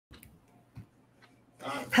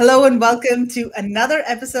Hello and welcome to another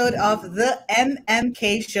episode of the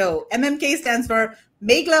MMK Show. MMK stands for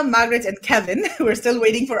Megla, Margaret, and Kevin. We're still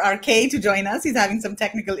waiting for our K to join us. He's having some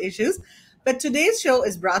technical issues. But today's show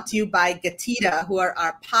is brought to you by Getida, who are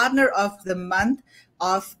our partner of the month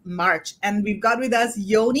of March. And we've got with us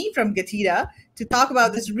Yoni from Getida to talk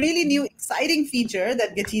about this really new, exciting feature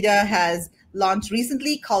that Getida has launched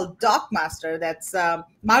recently called DocMaster. That's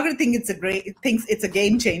Margaret thinks it's a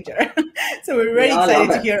game changer. So we're very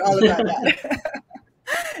excited to hear all about that.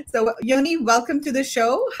 So Yoni, welcome to the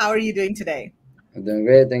show. How are you doing today? I'm doing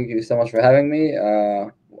great. Thank you so much for having me.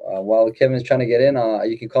 While Kevin's trying to get in,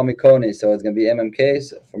 you can call me Coney. So it's going to be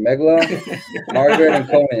MMK for Megla, Margaret, and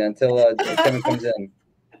Coney until Kevin comes in,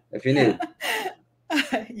 if you need.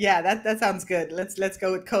 Yeah, that sounds good. Let's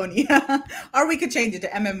go with Coney. Or we could change it to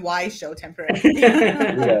MMY Show temporarily. You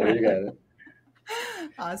got it.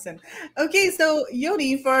 Awesome. Okay, so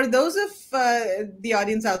Yoni, for those of the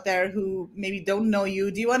audience out there who maybe don't know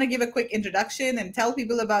you, do you want to give a quick introduction and tell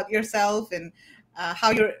people about yourself and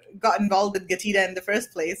how you got involved with Getida in the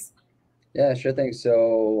first place? Yeah, sure thing.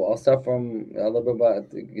 So I'll start from a little bit about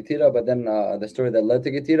Getida, but then the story that led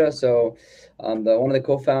to Getida. So I'm one of the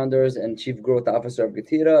co-founders and chief growth officer of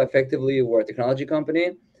Getida. Effectively, we're a technology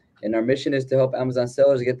company, and our mission is to help Amazon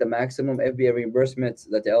sellers get the maximum FBA reimbursements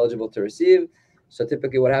that they're eligible to receive. So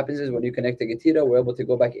typically what happens is when you connect to Getida, we're able to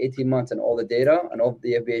go back 18 months on all the data and all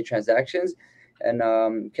the FBA transactions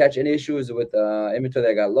and catch any issues with inventory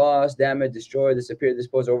that got lost, damaged, destroyed, disappeared,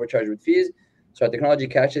 disposed, overcharged with fees. So our technology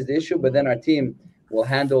catches the issue, but then our team will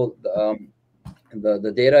handle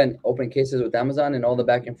the data and open cases with Amazon and all the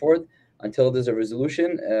back and forth until there's a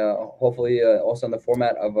resolution, hopefully also in the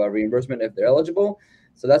format of a reimbursement if they're eligible.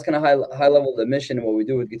 So that's kind of high level the mission and what we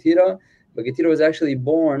do with Getida. But Getida was actually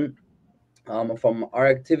born from our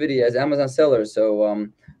activity as Amazon sellers. So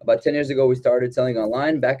about 10 years ago, we started selling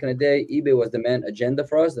online. Back in the day, eBay was the main agenda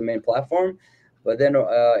for us, the main platform. But then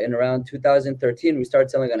in around 2013, we started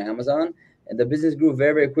selling on Amazon. And the business grew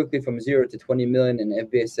very, very quickly from 0 to 20 million in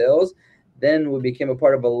FBA sales. Then we became a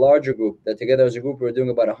part of a larger group that together as a group, we were doing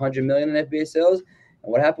about 100 million in FBA sales.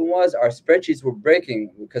 And what happened was our spreadsheets were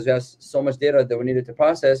breaking because we have so much data that we needed to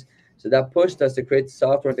process. So that pushed us to create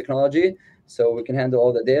software and technology so we can handle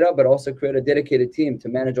all the data, but also create a dedicated team to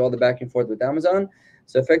manage all the back and forth with Amazon.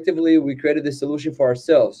 So effectively, we created this solution for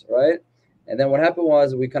ourselves, right? And then what happened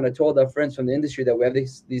was we kind of told our friends from the industry that we have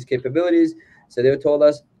these capabilities. So they told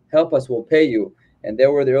us, help us, we'll pay you. And they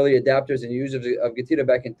were the early adapters and users of Getida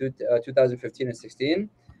back in 2015 and 16.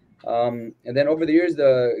 And then over the years,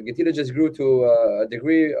 the Getida just grew to a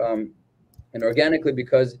degree and organically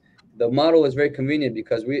because the model is very convenient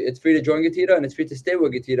because it's free to join Getida and it's free to stay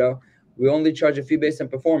with Getida. We only charge a fee based on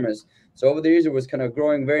performance. So over the years, it was kind of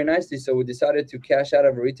growing very nicely. So we decided to cash out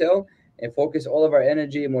of retail and focus all of our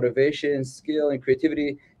energy, motivation, skill, and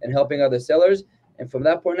creativity in helping other sellers. And from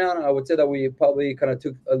that point on, I would say that we probably kind of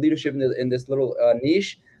took a leadership in this little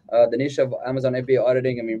niche, the niche of Amazon FBA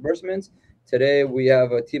auditing and reimbursements. Today, we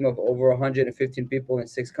have a team of over 115 people in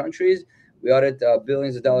 6 countries. We audit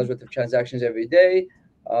billions of dollars worth of transactions every day.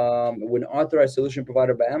 We're an authorized solution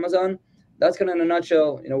provider by Amazon. That's kind of in a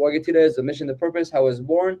nutshell, what Getida is, the mission, the purpose, how it was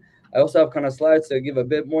born. I also have kind of slides to give a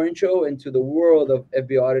bit more intro into the world of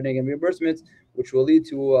FBA auditing and reimbursements, which will lead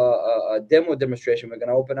to a demo demonstration. We're going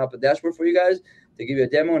to open up a dashboard for you guys to give you a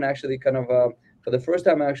demo and actually kind of, for the first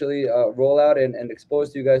time, actually roll out and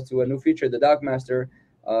expose to you guys to a new feature, the DocMaster,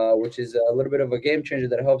 which is a little bit of a game changer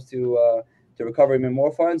that helps to recover even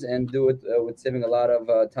more funds and do it with saving a lot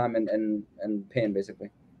of time and pain, basically.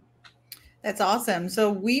 That's awesome. So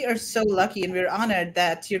we are so lucky and we're honored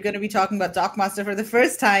that you're going to be talking about DocMaster for the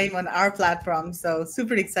first time on our platform. So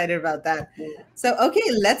super excited about that. So, okay,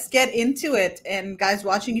 let's get into it. And guys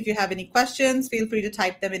watching, if you have any questions, feel free to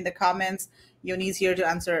type them in the comments. Yoni's here to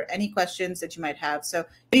answer any questions that you might have. So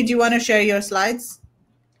do you want to share your slides?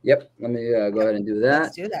 Yep. Let me go ahead and do that.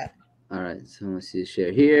 Let's do that. All right. So let's see,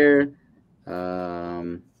 share here.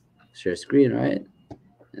 Share screen, right?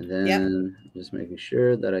 And then just making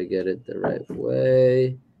sure that I get it the right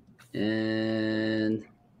way. And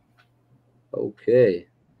okay,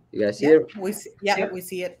 you guys see it? We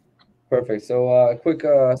see it. Perfect. So a quick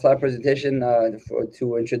slide presentation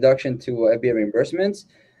to introduction to FBA reimbursements.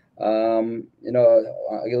 A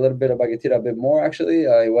little bit about Getida, a bit more actually.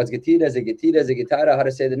 What's Getida? Is it Getida? Is it Getida? How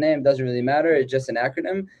to say the name doesn't really matter. It's just an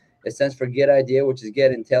acronym. It stands for Get Idea, which is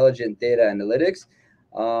Get Intelligent Data Analytics.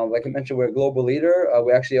 Like I mentioned, we're a global leader.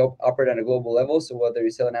 We actually operate on a global level. So whether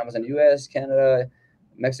you sell on Amazon US, Canada,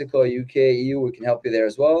 Mexico, UK, EU, we can help you there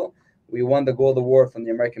as well. We won the Gold Award from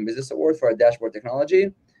the American Business Award for our dashboard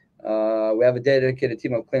technology. We have a dedicated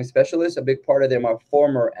team of claim specialists. A big part of them are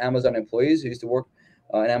former Amazon employees who used to work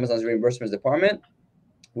in Amazon's reimbursements department.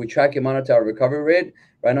 We track and monitor our recovery rate.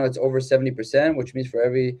 Right now, it's over 70%, which means for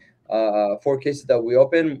every 4 cases that we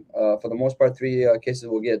open, for the most part, 3 cases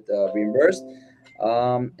will get reimbursed.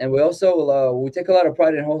 And we also we take a lot of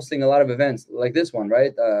pride in hosting a lot of events like this one,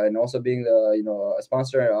 right? And also being the a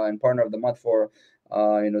sponsor and partner of the month for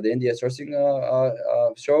the India sourcing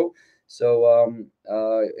show. So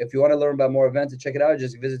if you want to learn about more events and check it out,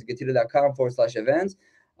 just visit getida.com/events.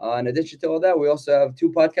 In addition to all that, we also have 2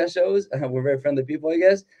 podcast shows. We're very friendly people, I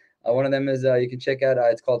guess. One of them is you can check out.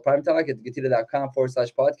 It's called Prime Talk. It's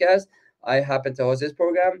getida.com/podcast. I happen to host this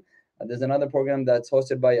program. There's another program that's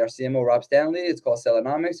hosted by our CMO, Rob Stanley. It's called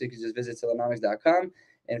Sellonomics. So you can just visit sellonomics.com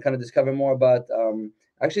and kind of discover more about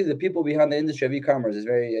actually the people behind the industry of e-commerce. It's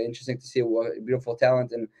very interesting to see what beautiful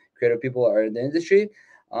talent and creative people are in the industry.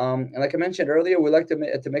 And like I mentioned earlier, we like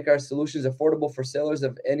to make our solutions affordable for sellers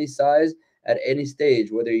of any size at any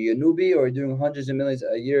stage, whether you're a newbie or you're doing hundreds of millions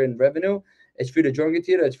a year in revenue. It's free to join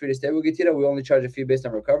Getida. It's free to stay with Getida. We only charge a fee based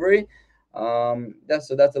on recovery. That's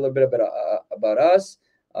a little bit about us.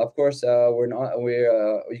 Of course,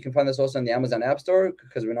 you can find us also on the Amazon App Store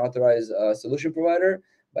because we're an authorized solution provider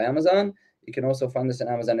by Amazon. You can also find us on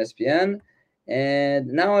Amazon SPN. And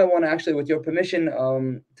now I want to actually, with your permission,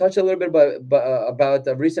 touch a little bit about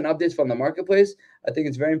recent updates from the marketplace. I think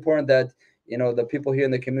it's very important that the people here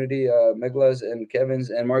in the community, Megla's and Kevin's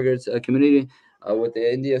and Margaret's community with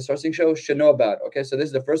the India sourcing show should know about. Okay, so this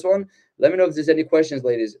is the first one. Let me know if there's any questions,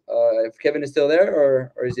 ladies. If Kevin is still there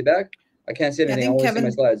or is he back? I can't see anything. I only see my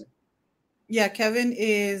slides. Yeah, Kevin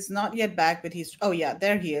is not yet back, but he's. Oh yeah,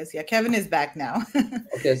 there he is. Yeah, Kevin is back now.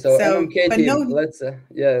 Okay, so MMK team. Let's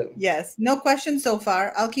yeah. Yes, no questions so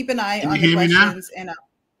far. I'll keep an eye on the questions and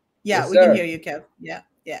yeah, Yes, we can hear you, Kev. Yeah.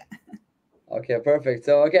 Okay, perfect.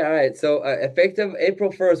 So all right. So effective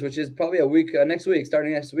April 1st, which is probably a week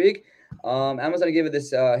starting next week, Amazon gave it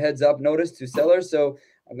this heads up notice to sellers. So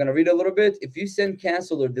I'm gonna read a little bit. If you send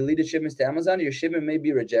canceled or deleted shipments to Amazon, your shipment may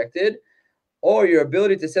be rejected, or your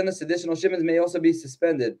ability to send us additional shipments may also be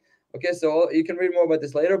suspended. Okay, so you can read more about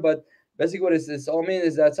this later, but basically what this all means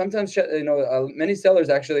is that sometimes many sellers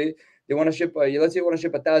actually they want to ship. Let's say you want to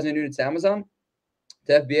ship 1,000 units to Amazon,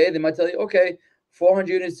 to FBA. They might tell you, okay, 400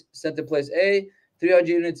 units sent to place A, 300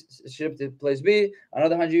 units shipped to place B,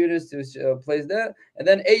 another 100 units to place that, and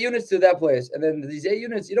then 8 units to that place. And then these 8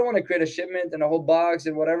 units, you don't want to create a shipment and a whole box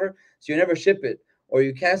and whatever, so you never ship it, or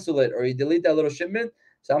you cancel it, or you delete that little shipment.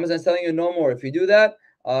 So Amazon's telling you no more. If you do that,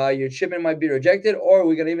 your shipment might be rejected, or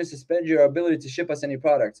we're gonna even suspend your ability to ship us any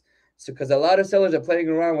products. So because a lot of sellers are playing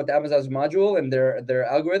around with Amazon's module and their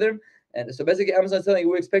algorithm, and so basically Amazon's telling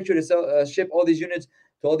you we expect you to ship all these units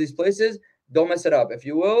to all these places. Don't mess it up. If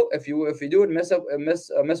you do it, mess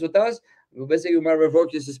with us. Basically, we might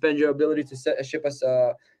revoke you, suspend your ability to ship us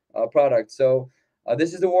a product. So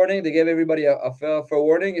this is the warning. They gave everybody a fair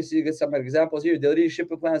warning. You see, you get some examples here. Deleting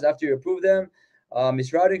shipment plans after you approve them.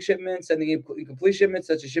 Misrouting shipments, sending incomplete shipments,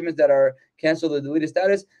 such as shipments that are canceled or deleted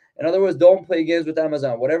status. In other words, don't play games with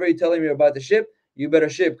Amazon. Whatever you're telling me about to ship, you better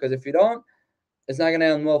ship, because if you don't, it's not going to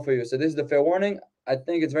end well for you. So this is the fair warning. I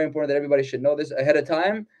think it's very important that everybody should know this ahead of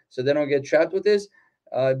time so they don't get trapped with this.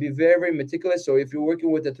 Be very, very meticulous. So if you're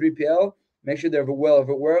working with a 3PL, make sure they're well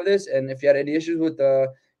aware of this. And if you had any issues with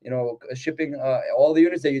shipping all the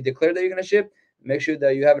units that you declared that you're going to ship, make sure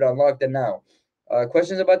that you have it unlocked and now.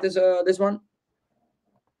 Questions about this one?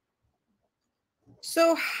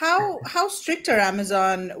 So how strict are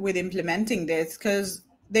Amazon with implementing this? Because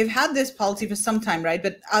they've had this policy for some time, right?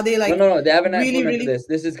 But are they like no, they haven't really, implemented this.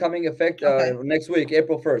 This is coming effect Okay. next week,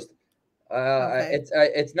 April 1st. Okay.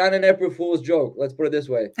 It's not an April Fool's joke. Let's put it this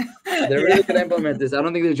way. They're Yeah. really gonna implement this. I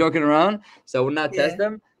don't think they're joking around, so I will not test Yeah.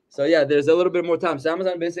 them. So yeah, there's a little bit more time. So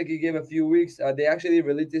Amazon basically gave a few weeks. They actually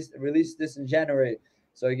released this in January.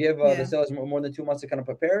 So I gave the Yeah. sellers more than 2 months to kind of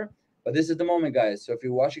prepare. But this is the moment, guys. So if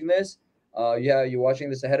you're watching this, you're watching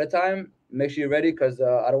this ahead of time. Make sure you're ready, because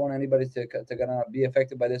I don't want anybody to gonna be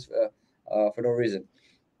affected by this for no reason.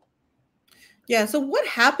 Yeah. So what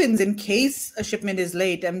happens in case a shipment is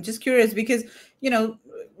late? I'm just curious because,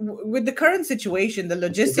 with the current situation, the It's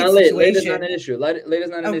logistics not late. Late is situation. not an issue. Late is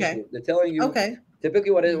not an Okay. issue. They're telling you. Okay.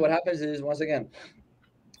 Typically, what happens is, once again,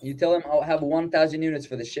 you tell them, I'll have 1,000 units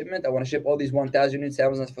for the shipment. I want to ship all these 1,000 units to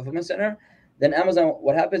Amazon's fulfillment center. Then Amazon,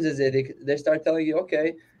 what happens is they start telling you,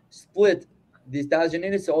 okay, split these 1,000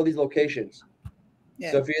 units to all these locations.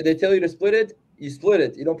 Yeah. So if they tell you to split it, you split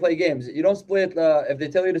it. You don't play games. You don't split. If they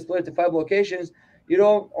tell you to split it to 5 locations, you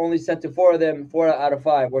don't only send to 4 of them, 4 out of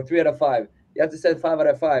 5, or 3 out of 5. You have to send 5 out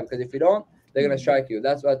of 5, because if you don't, they're gonna strike you.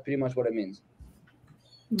 That's pretty much what it means.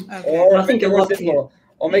 Okay. Or I think make it a more lot. simple.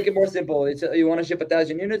 Or make it more simple. You want to ship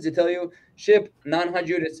 1,000 units. They tell you ship 900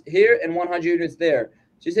 units here and 100 units there.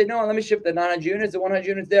 So you say, no, let me ship the 900 units, the 100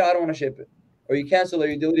 units there. I don't want to ship it. Or you cancel or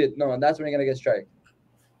you delete it. No, and that's when you're gonna get striked.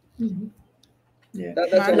 Yeah,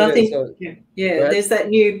 That's and all I it is. think So yeah, there's that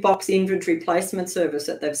new box inventory placement service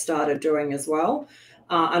that they've started doing as well.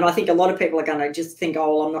 And I think a lot of people are going to just think,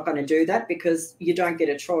 oh, well, I'm not going to do that, because you don't get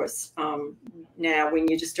a choice. Now, when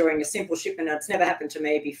you're just doing a simple shipment, it's never happened to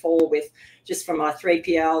me before with just from my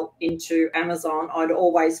 3PL into Amazon. I'd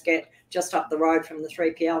always get just up the road from the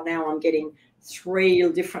 3PL. Now I'm getting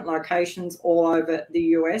 3 different locations all over the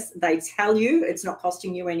US. They tell you it's not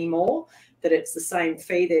costing you anymore, that it's the same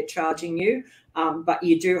fee they're charging you. But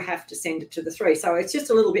you do have to send it to the 3. So it's just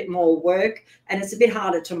a little bit more work, and it's a bit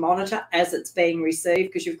harder to monitor as it's being received,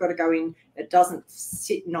 because you've got to go in. It doesn't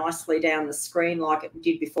sit nicely down the screen like it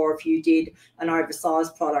did before if you did an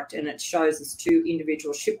oversized product and it shows us 2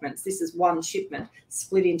 individual shipments. This is one shipment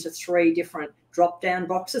split into 3 different drop-down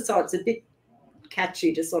boxes. So it's a bit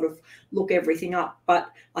catchy to sort of look everything up, but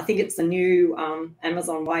I think it's the new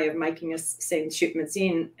Amazon way of making us send shipments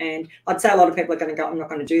in. And I'd say a lot of people are going to go, I'm not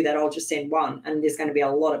going to do that, I'll just send one, and there's going to be a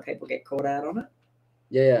lot of people get caught out on it.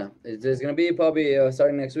 Yeah. There's going to be probably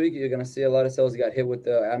starting next week, you're going to see a lot of sellers got hit with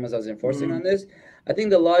Amazon's enforcing on this. I think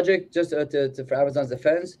the logic, just for Amazon's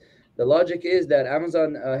defense, the logic is that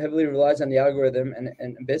Amazon heavily relies on the algorithm,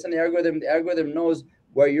 and based on the algorithm knows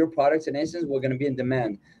where your products and instances were going to be in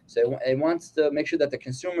demand. So it wants to make sure that the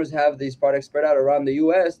consumers have these products spread out around the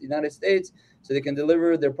US, the United States, so they can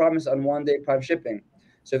deliver their promise on one-day prime shipping.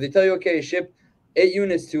 So if they tell you, okay, ship 8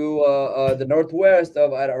 units to the northwest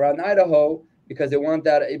of around Idaho, because they want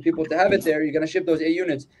that people to have it there, you're going to ship those 8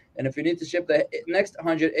 units. And if you need to ship the next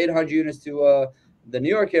 800 units to the New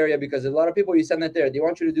York area, because a lot of people, you send that there, they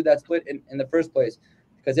want you to do that split in the first place,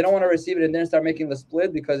 because they don't want to receive it and then start making the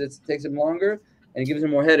split, because it takes them longer and it gives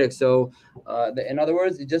them more headaches. So in other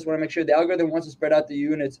words, you just want to make sure the algorithm wants to spread out the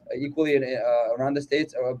units equally around the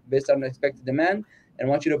states based on the expected demand, and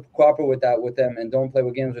want you to cooperate with them and don't play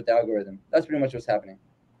with games with the algorithm. That's pretty much what's happening.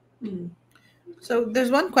 So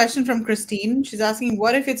there's one question from Christine. She's asking,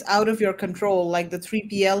 what if it's out of your control, like the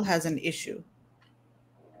 3PL has an issue?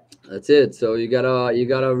 That's it. So you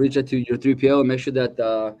gotta reach out to your 3PL and make sure that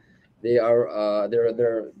they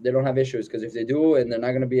don't have issues, because if they do and they're not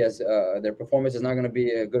going to be as their performance is not going to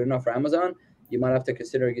be good enough for Amazon, you might have to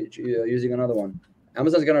consider using another one.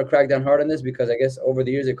 Amazon's going to crack down hard on this, because I guess over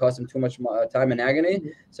the years it cost them too much time and agony.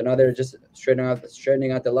 So now they're just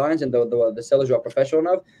straightening out the lines, and the sellers who are professional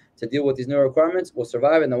enough to deal with these new requirements will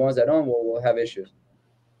survive, and the ones that don't will have issues.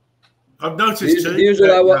 I've noticed too. The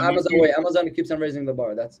usual Amazon way. Amazon keeps on raising the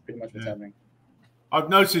bar. That's pretty much what's happening. I've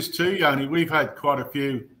noticed too, Yoni, we've had quite a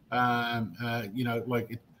few,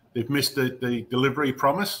 like they've missed the delivery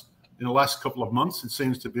promise in the last couple of months. It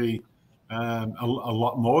seems to be a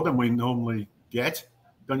lot more than we normally get.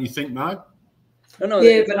 Don't you think, Mark? No.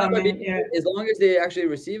 Yeah, but I mean, as long as they actually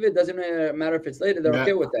receive it, doesn't matter if it's later. They're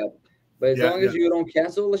okay with that. But as long as you don't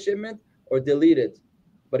cancel the shipment or delete it.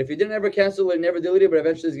 But if you didn't ever cancel it, never delete it, but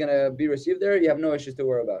eventually it's going to be received there, you have no issues to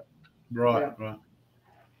worry about. Right.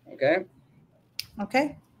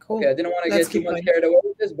 Okay, cool. Okay, I didn't want to get too much carried away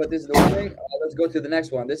with this, but this is the one thing. Let's go to the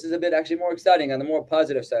next one. This is a bit actually more exciting on the more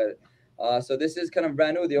positive side. So this is kind of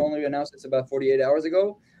brand new. They only announced this about 48 hours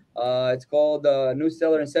ago. It's called new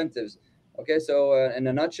seller incentives. Okay, so in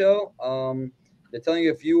a nutshell, they're telling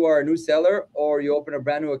you if you are a new seller or you open a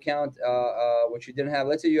brand new account, which you didn't have.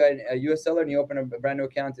 Let's say you're a U.S. seller and you open a brand new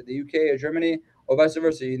account in the U.K. or Germany, or vice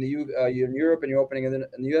versa. You're in Europe and you're opening in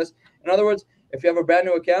the U.S. In other words, if you have a brand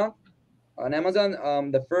new account on Amazon,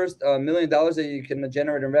 the first $1 million that you can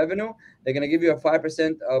generate in revenue, they're going to give you a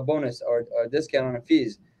 5% bonus or discount on the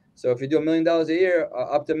fees. So if you do $1 million a year,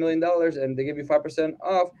 up to $1 million, and they give you 5%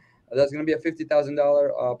 off, that's going to be a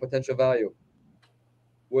 $50,000 potential value,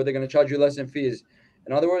 where they're going to charge you less in fees.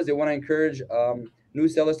 In other words, they want to encourage new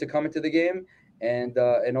sellers to come into the game and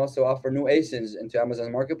also offer new ASINs into Amazon's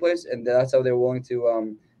marketplace, and that's how they're willing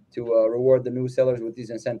to reward the new sellers with these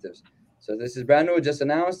incentives. So this is brand new, just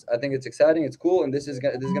announced. I think it's exciting, it's cool, and this is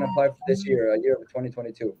going to apply for this year, year of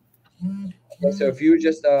 2022. Okay, so if you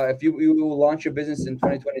launch your business in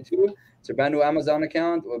 2022, it's a brand new Amazon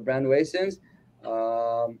account or brand new ASINs.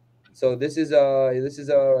 So this is an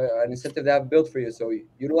incentive they have built for you. So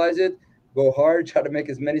utilize it, go hard, try to make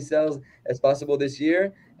as many sales as possible this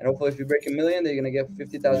year, and hopefully, if you break $1 million, they're gonna get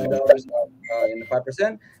 $50,000 in the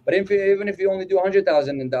 5%. But even if you only do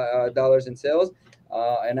 $100,000 in sales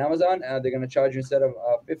in Amazon, they're gonna charge you instead of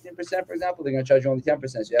 15%, for example, they're gonna charge you only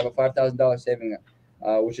 10%. So you have a $5,000 saving,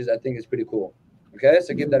 which I think is pretty cool. Okay,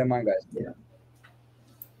 so keep that in mind, guys. Yeah.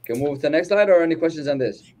 Can we move to the next slide, or any questions on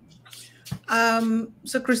this?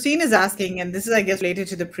 So Christine is asking, and this is, I guess, related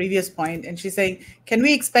to the previous point, and she's saying, can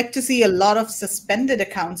we expect to see a lot of suspended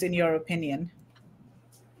accounts in your opinion?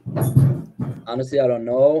 Honestly, I don't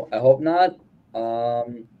know. I hope not.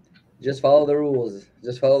 Just follow the rules.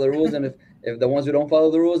 Just follow the rules, and if the ones who don't follow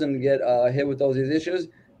the rules and get hit with all these issues,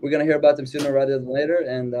 we're gonna hear about them sooner rather than later.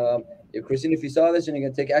 And if Christine, if you saw this and you're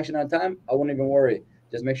gonna take action on time, I wouldn't even worry.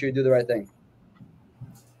 Just make sure you do the right thing.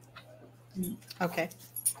 Okay.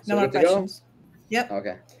 So No more questions. Yep.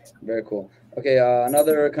 Okay. Very cool. Okay.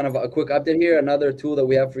 Another kind of a quick update here. Another tool that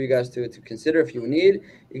we have for you guys to consider if you need.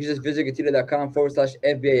 You can just visit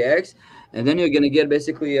getida.com/FBAX, and then you're gonna get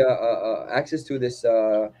basically access to this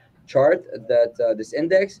chart that this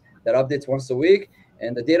index that updates once a week.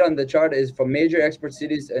 And the data on the chart is from major export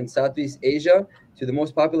cities in Southeast Asia to the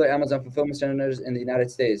most popular Amazon fulfillment centers in the United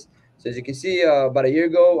States. So as you can see, about a year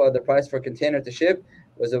ago, the price for a container to ship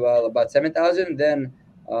was about 7,000. Then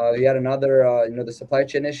we had another, the supply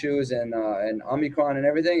chain issues and Omicron and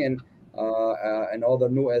everything, and all the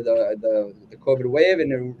new the COVID wave,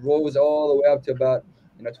 and it rose all the way up to about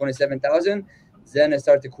 27,000. Then it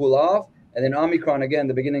started to cool off. And then Omicron again,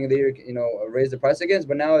 the beginning of the year, raised the price again,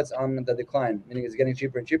 but now it's on the decline, meaning it's getting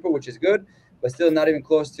cheaper and cheaper, which is good, but still not even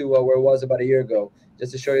close to where it was about a year ago.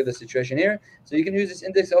 Just to show you the situation here. So you can use this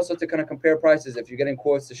index also to kind of compare prices. If you're getting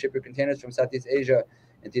quotes to ship your containers from Southeast Asia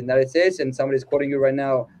into the United States, and somebody's quoting you right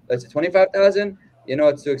now, let's say 25,000,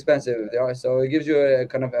 it's too expensive. So it gives you a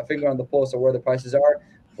kind of a finger on the pulse of where the prices are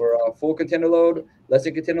for a full container load, less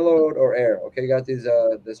than container load, or air. Okay, you got these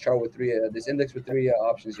this chart with this index with three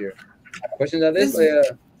options here. Questions on this?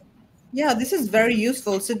 Yeah, this is very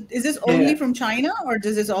useful. So is this only from China, or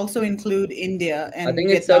does this also include India and I think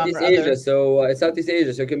it's Vietnam Southeast Asia. So it's Southeast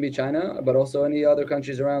Asia. So it can be China, but also any other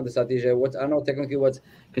countries around the Southeast Asia. I don't know technically what's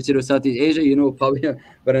considered Southeast Asia. You know probably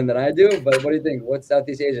better than I do. But what do you think? What's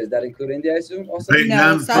Southeast Asia? Does that include India, I assume, also?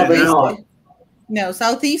 No,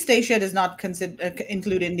 Southeast Asia does not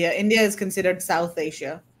include India. India is considered South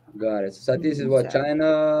Asia. Got it. So Southeast is what?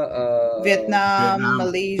 China, Vietnam,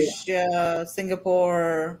 Malaysia,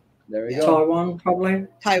 Singapore. There we go. Taiwan, probably.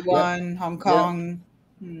 Taiwan, Hong Kong.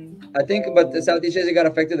 I think, but the Southeast Asia got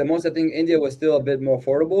affected the most. I think India was still a bit more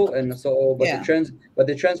affordable, and so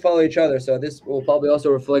the trends follow each other. So this will probably also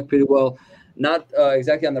reflect pretty well, not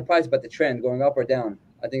exactly on the price, but the trend going up or down.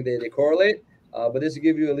 I think they correlate, but this will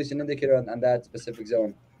give you at least an indicator on that specific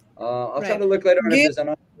zone. I'll try to look later on if there's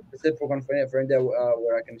another specific one for India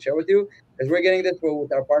where I can share with you, because we're getting this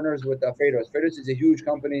with our partners with Freightos. Freightos is a huge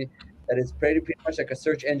company that is pretty much like a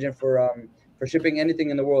search engine for shipping anything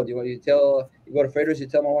in the world. You go to Freightos, you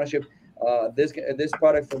tell them I want to ship this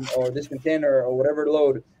product or this container or whatever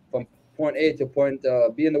load from point A to point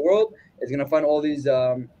B in the world. It's gonna find all these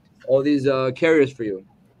carriers for you.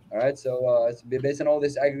 All right, so it's based on all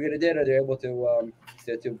this aggregated data, they're able to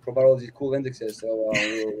provide all these cool indexes. So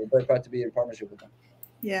we're very proud to be in partnership with them.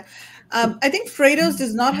 Yeah. I think Freightos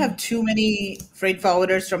does not have too many freight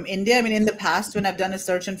forwarders from India. I mean, in the past, when I've done a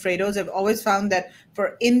search on Freightos, I've always found that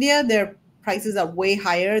for India, their prices are way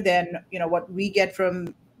higher than, what we get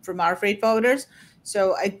from our freight forwarders.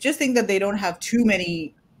 So I just think that they don't have too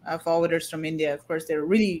many forwarders from India. Of course, they're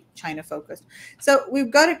really China focused. So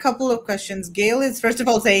we've got a couple of questions. Gail is, first of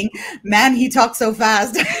all, saying, man, he talks so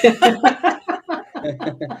fast.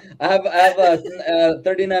 I have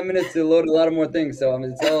 39 minutes to load a lot of more things, so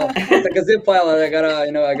it's like a zip file. I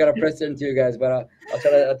gotta press it into you guys, but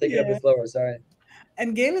I'll take it a bit slower. Sorry.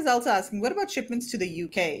 And Gail is also asking, what about shipments to the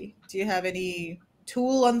UK? Do you have any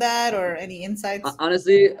tool on that or any insights?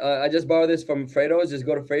 Honestly, I just borrowed this from Freightos. Just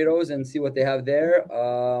go to Freightos and see what they have there.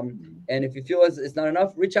 And if you feel it's not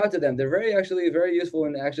enough, reach out to them. They're very useful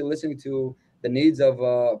in actually listening to the needs of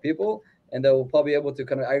people. And they'll probably be able to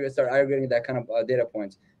kind of start aggregating that kind of data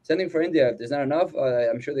points. Sending for India, if there's not enough,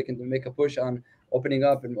 I'm sure they can make a push on opening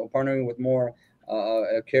up and partnering with more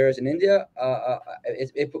carriers in India.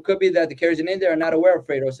 It could be that the carriers in India are not aware of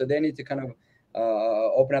Freightos, so they need to kind of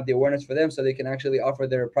open up the awareness for them so they can actually offer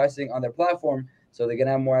their pricing on their platform so they can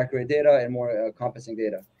have more accurate data and more encompassing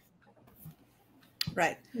data.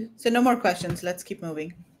 Right. So no more questions. Let's keep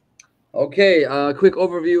moving. Okay, quick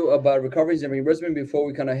overview about recoveries and reimbursement before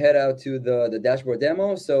we kind of head out to the dashboard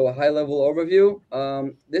demo. So a high-level overview.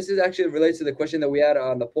 This is actually relates to the question that we had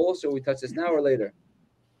on the poll. So we touch this now or later?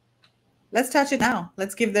 Let's touch it now.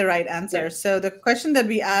 Let's give the right answer. Yeah. So the question that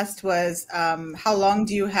we asked was, how long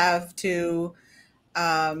do you have to,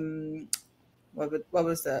 what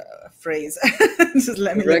was the phrase? Just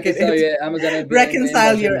let me reconcile your Amazon FBA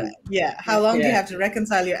reconcile your, how long do you have to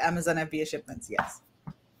reconcile your Amazon FBA shipments? Yes.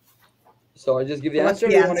 So I just give the So what's answer.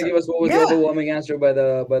 the Or you want to answer? give us what was the Yeah. overwhelming answer by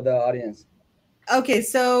the audience? Okay,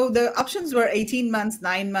 so the options were 18 months,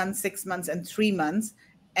 9 months, 6 months, and 3 months.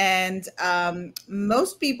 And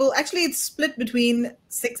most people, actually, it's split between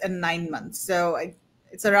 6 and 9 months. So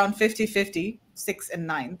it's around 50-50, 6 and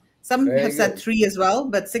 9. Some Very have said good. 3 as well,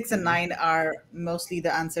 but 6 and Mhm. 9 are mostly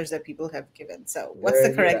the answers that people have given. So what's Very the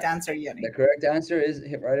good. correct answer, Yoni? The correct answer is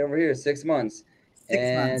right over here, 6 months.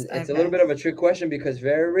 6 months. And it's a little Okay. bit of a trick question because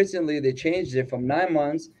very recently they changed it from 9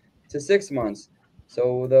 months to 6 months.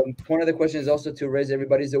 So the point of the question is also to raise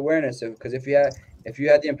everybody's awareness. Because if you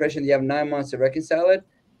had the impression you have 9 months to reconcile it,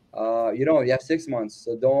 you don't. You have 6 months.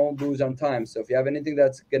 So don't lose on time. So if you have anything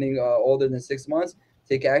that's getting older than 6 months,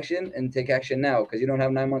 take action and take action now because you don't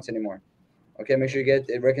have 9 months anymore. Okay, make sure you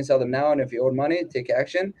reconcile them now. And if you owe money, take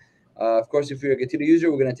action. Of course, if you're a Getida user,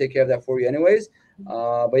 we're going to take care of that for you anyways.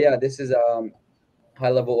 But yeah, this is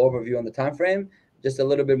high-level overview on the time frame. Just a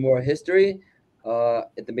little bit more history.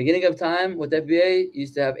 At the beginning of time with FBA, you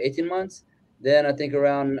used to have 18 months. Then I think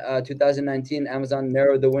around 2019, Amazon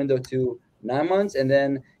narrowed the window to 9 months. And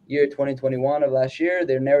then year 2021 of last year,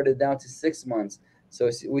 they narrowed it down to 6 months. So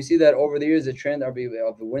we see that over the years, the trend of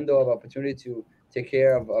the window of opportunity to take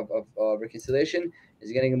care of reconciliation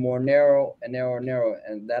is getting more narrow and narrow and narrow.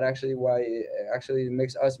 And that actually why it actually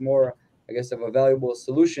makes us more, I guess, of a valuable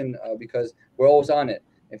solution because we're always on it.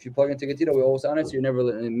 If you plug into Getida, we're always on it, so you never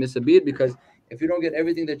miss a beat. Because if you don't get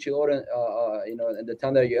everything that you owed, at the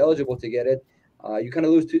time that you're eligible to get it, you kind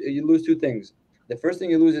of lose two things. The first thing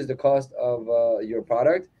you lose is the cost of your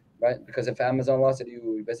product, right? Because if Amazon lost it,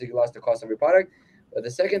 you basically lost the cost of your product. But the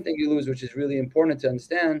second thing you lose, which is really important to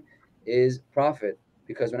understand, is profit.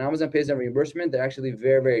 Because when Amazon pays a reimbursement, they're actually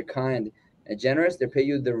very, very kind and generous. They pay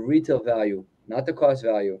you the retail value, not the cost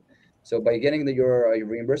value. So by getting your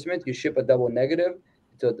reimbursement, you ship a double negative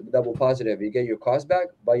to a double positive. You get your cost back,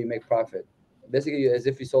 but you make profit. Basically, as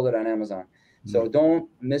if you sold it on Amazon. So don't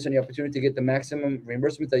miss any opportunity to get the maximum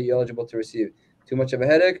reimbursement that you're eligible to receive. Too much of a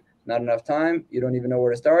headache, not enough time, you don't even know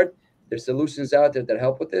where to start. There's solutions out there that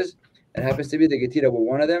help with this. It happens to be the Getida, we're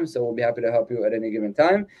one of them, so we'll be happy to help you at any given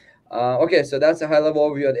time. Okay, so that's a high-level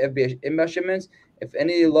overview of the FBA inbound shipments. If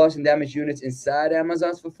any lost and damaged units inside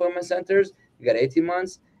Amazon's fulfillment centers, you got 18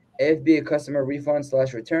 months. FBA customer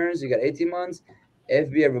refunds/returns, you got 18 months.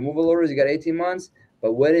 FBA removal orders, you got 18 months.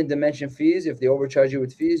 But wedding dimension fees, if they overcharge you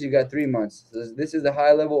with fees, you got 3 months. So this is the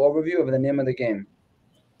high-level overview of the name of the game.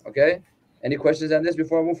 Okay? Any questions on this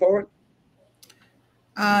before I move forward?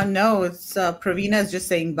 No, it's Pravina is just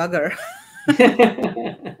saying bugger.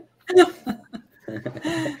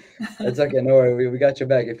 That's okay. No worry. We got your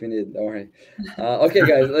back if you need. Don't worry. Okay,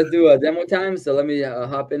 guys, let's do a demo time. So let me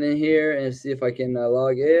hop in here and see if I can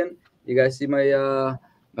log in. You guys see my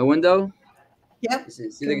my window? Yep. See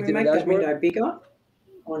Can the we Getida make that dashboard? window bigger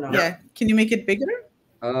or not? Yeah. Can you make it bigger?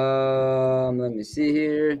 Let me see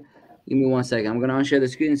here. Give me 1 second. I'm gonna unshare the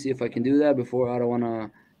screen and see if I can do that before. I don't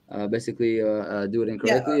wanna basically do it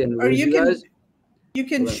incorrectly. Yeah, And or lose you you can guys. you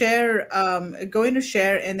can share, go into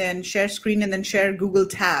share and then share screen and then share Google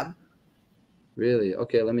tab. Really?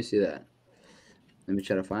 Okay, let me see that. Let me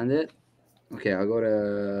try to find it. Okay, I'll go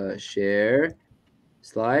to share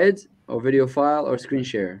slides or video file or screen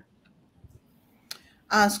share.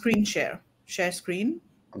 Screen share. Share screen.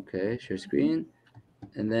 Okay, share screen.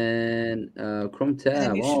 And then Chrome tab. And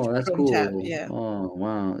then you should Oh, that's Chrome cool. tab, yeah. Oh,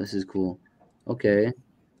 wow, this is cool. Okay.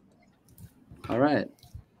 All right.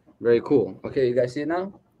 Very cool. Okay, you guys see it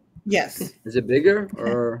now? Yes. Is it bigger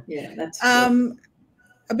or? Yeah, that's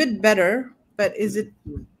a bit better, but is it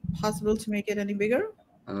possible to make it any bigger?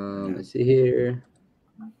 Let's see here.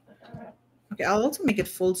 Okay, I'll also make it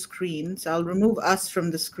full screen. So I'll remove us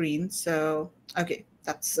from the screen. So, okay,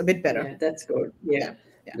 that's a bit better. Yeah, that's good. Yeah.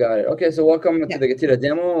 Got it. Okay, so welcome to the Getida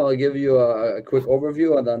demo. I'll give you a quick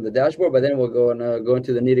overview on the dashboard, but then we'll go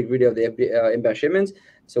into the nitty-gritty of the FBA inbound shipments.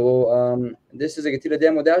 So this is a Getida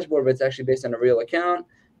demo dashboard, but it's actually based on a real account.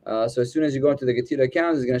 So as soon as you go into the Getida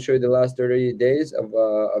account, it's going to show you the last 30 days of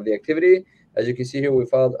the activity. As you can see here, we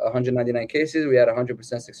filed 199 cases. We had a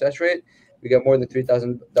 100% success rate. We got more than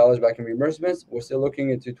 $3,000 back in reimbursements. We're still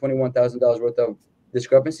looking into $21,000 worth of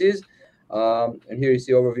discrepancies. And here you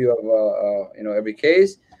see overview of every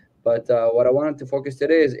case. But what I wanted to focus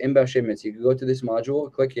today is inbound shipments. You can go to this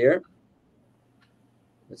module, click here.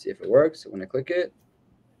 Let's see if it works. When I click it,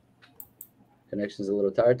 connection's a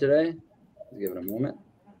little tired today. Let's give it a moment.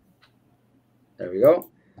 There we go.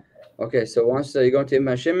 Okay, so once you go into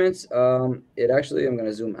inbound shipments, it actually, I'm going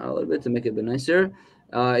to zoom out a little bit to make it a bit nicer.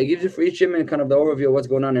 It gives you for each shipment kind of the overview of what's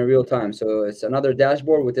going on in real time. So it's another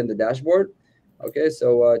dashboard within the dashboard. Okay,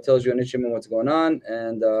 so it tells you in each shipment what's going on,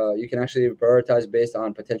 and you can actually prioritize based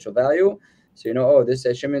on potential value. So you know, oh, this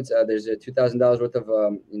shipment, there's a $2,000 worth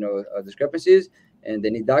of discrepancies, and they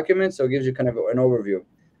need documents. So it gives you kind of an overview.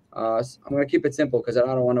 So I'm gonna keep it simple because I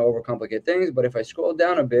don't want to overcomplicate things. But if I scroll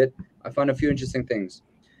down a bit, I find a few interesting things.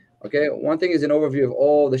 Okay, one thing is an overview of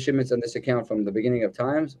all the shipments on this account from the beginning of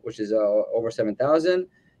times, which is over 7,000.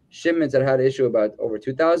 Shipments that had issue about over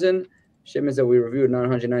 2,000. Shipments that we reviewed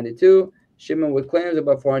 992. Shipment with claims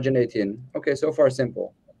about 418. Okay, so far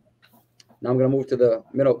simple. Now I'm going to move to the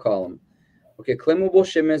middle column. Okay, claimable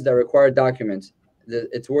shipments that require documents.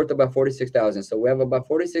 It's worth about 46,000. So we have about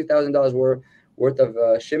 $46,000 worth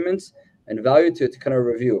of shipments and value to kind of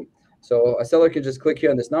review. So a seller can just click here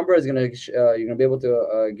on this number. You're gonna be able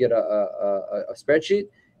to get a spreadsheet,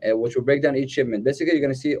 which will break down each shipment. Basically, you're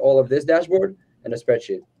gonna see all of this dashboard in a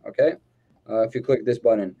spreadsheet. Okay, if you click this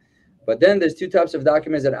button. But then there's two types of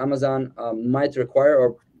documents that Amazon might require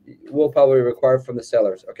or will probably require from the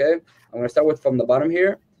sellers. Okay, I'm gonna start with from the bottom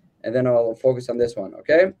here, and then I'll focus on this one.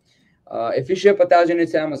 Okay, if you ship 1,000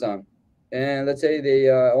 units to Amazon, and let's say they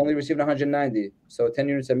only received 190, so 10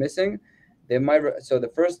 units are missing. They might so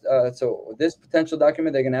this potential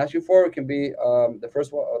document they're going to ask you for can be the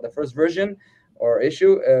first one, or the first version or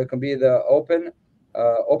issue can be the open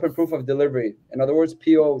proof of delivery. In other words,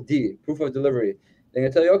 POD, proof of delivery. They're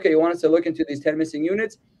going to tell you, okay, you want us to look into these 10 missing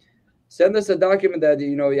units. Send us a document that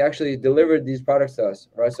you actually delivered these products to us,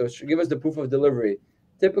 right? So give us the proof of delivery.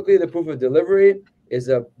 Typically, the proof of delivery is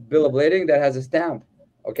a bill of lading that has a stamp.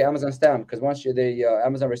 Okay, Amazon stamp, because once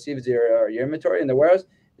Amazon receives your inventory in the warehouse,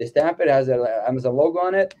 they stamp it, has an Amazon logo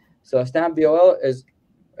on it. So a stamp BOL is,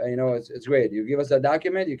 it's great. You give us a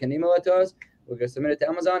document, you can email it to us. We're going to submit it to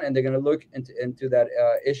Amazon, and they're going to look into that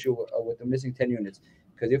issue with the missing 10 units.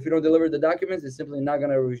 Because if you don't deliver the documents, it's simply not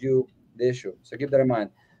going to review the issue. So keep that in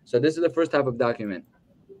mind. So this is the first type of document.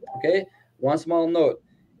 Okay, one small note.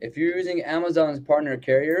 If you're using Amazon's partner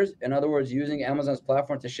carriers, in other words, using Amazon's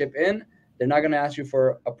platform to ship in, they're not going to ask you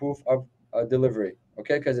for a proof of delivery,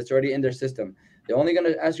 okay, because it's already in their system. They're only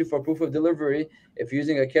going to ask you for proof of delivery if you're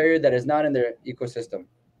using a carrier that is not in their ecosystem.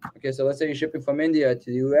 Okay, so let's say you're shipping from India to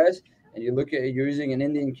the US and you're using an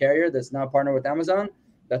Indian carrier that's not partnered with Amazon.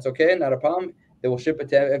 That's okay, not a problem. They will ship it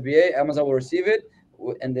to FBA. Amazon will receive it,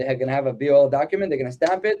 and they're going to have a BOL document. They're going to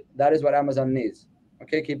stamp it. That is what Amazon needs.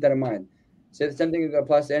 Okay, keep that in mind. So the same thing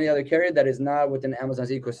applies to any other carrier that is not within Amazon's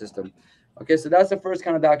ecosystem. Okay, so that's the first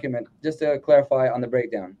kind of document, just to clarify on the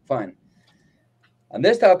breakdown. Fine. On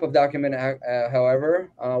this type of document, however,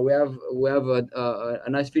 we have a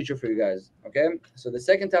nice feature for you guys. Okay, so the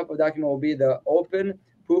second type of document will be the open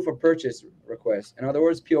proof of purchase request. In other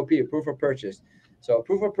words, POP, proof of purchase. So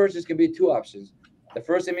proof of purchase can be two options. The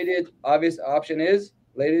first immediate obvious option is,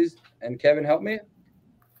 ladies and Kevin, help me.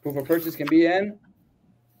 Proof of purchase can be an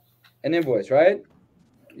invoice, right?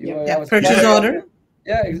 Purchase order.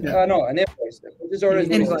 No, an invoice. The purchase order is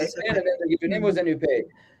when you send in, and then they give you an invoice and you pay.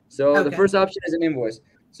 So the first option is an invoice.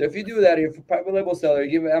 So if you do that, if you're a private label seller,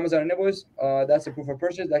 you give Amazon an invoice, that's a proof of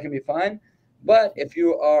purchase. That can be fine. But if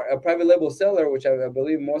you are a private label seller, which I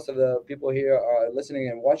believe most of the people here are listening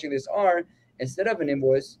and watching this are, instead of an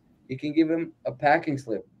invoice, you can give them a packing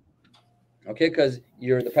slip. Okay, because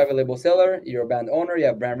you're the private label seller, you're a brand owner, you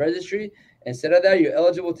have brand registry. Instead of that, you're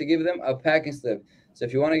eligible to give them a packing slip. So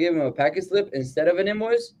if you want to give them a packing slip instead of an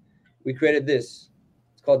invoice, we created this.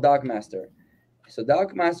 It's called DocMaster. So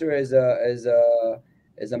DocMaster is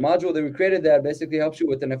a module that we created that basically helps you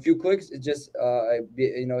within a few clicks. It's just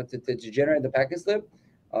to generate the packing slip.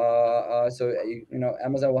 So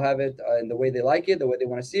Amazon will have it in the way they like it, the way they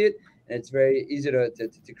want to see it, and it's very easy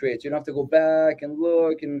to create. So you don't have to go back and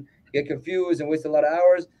look and get confused and waste a lot of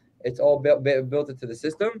hours. It's all built into the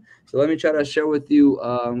system. So let me try to share with you.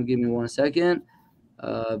 Give me 1 second.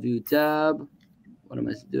 View tab. What am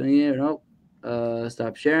I doing here? Nope.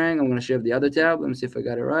 Stop sharing. I'm going to share the other tab. Let me see if I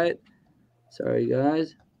got it right. Sorry,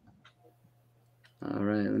 guys. All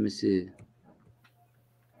right. Let me see.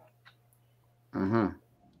 I'm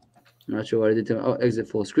not sure what I did. Exit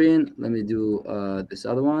full screen. Let me do this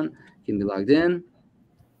other one. Keep me logged in.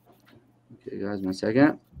 Okay, guys, 1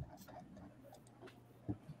 second.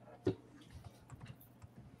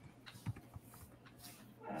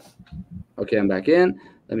 Okay, I'm back in.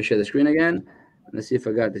 Let me share the screen again. Let's see if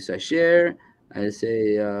I got this. I share. I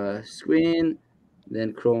say screen,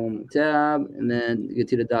 then Chrome tab, and then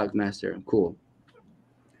Getida DocMaster. Cool.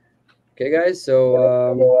 Okay, guys. So,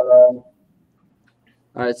 all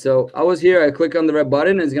right. So I was here. I click on the red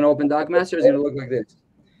button. And it's gonna open DocMaster. It's gonna look like this.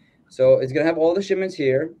 So it's gonna have all the shipments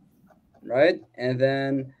here, right? And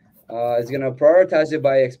then It's going to prioritize it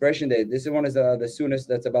by expiration date. This one is the soonest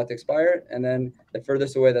that's about to expire, and then the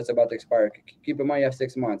furthest away that's about to expire. Keep in mind you have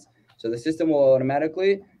 6 months. So the system will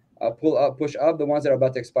automatically push up the ones that are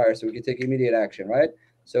about to expire, so we can take immediate action, right?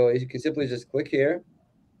 So you can simply just click here,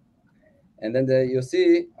 and then you'll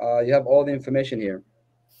see you have all the information here.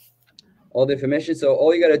 All the information. So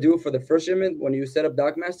all you got to do for the first shipment, when you set up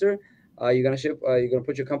DocMaster, you're gonna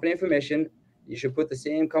put your company information. You should put the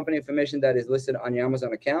same company information that is listed on your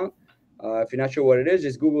Amazon account. If you're not sure what it is,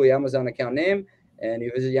 just Google your Amazon account name, and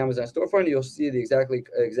you visit your Amazon storefront. You'll see the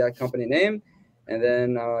exact company name, and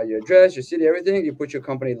then your address, your city, everything. You put your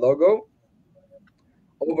company logo.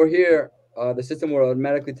 Over here, the system will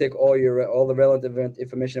automatically take all the relevant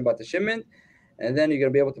information about the shipment, and then you're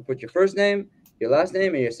gonna be able to put your first name, your last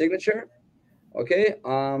name, and your signature. Okay.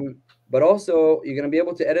 But also you're gonna be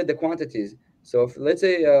able to edit the quantities. So if, let's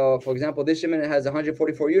say, for example, this shipment has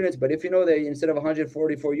 144 units, but if you know that instead of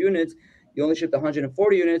 144 units, you only shipped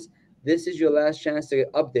 140 units, this is your last chance to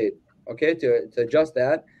update, okay, to adjust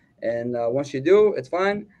that. And once you do, it's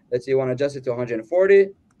fine. Let's say you want to adjust it to 140,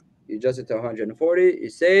 you adjust it to 140, you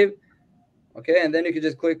save, okay, and then you can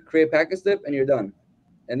just click create package slip and you're done.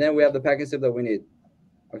 And then we have the package slip that we need.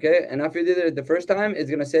 Okay, and after you did it the first time, it's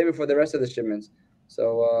gonna save it for the rest of the shipments.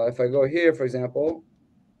 So if I go here, for example,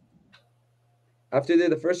 after you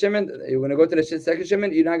did the first shipment, you're gonna go to the second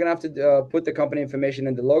shipment. You're not gonna have to put the company information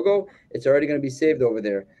in the logo. It's already gonna be saved over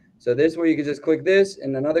there. So this way you can just click this,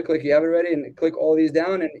 and another click you have it ready, and click all these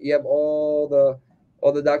down, and you have all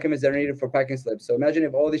the documents that are needed for packing slips. So imagine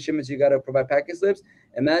if all these shipments you gotta provide packing slips.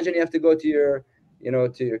 Imagine you have to go to your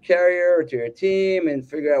to your carrier or to your team and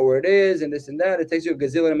figure out where it is and this and that. It takes you a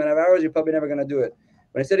gazillion amount of hours. You're probably never going to do it.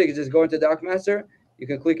 But instead, you can just go into DocMaster. You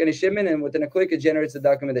can click any shipment, and within a click, it generates the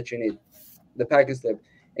document that you need, the packing slip.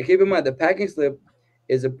 And keep in mind, the packing slip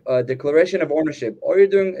is a declaration of ownership. All you're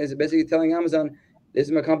doing is basically telling Amazon, this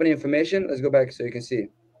is my company information. Let's go back so you can see.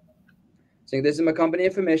 Saying, this is my company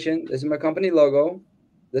information. This is my company logo.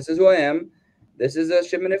 This is who I am. This is the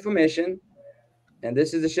shipment information. And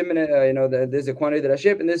this is the shipment, this is the quantity that I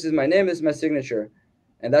ship, and this is my name, this is my signature.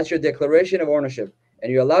 And that's your declaration of ownership.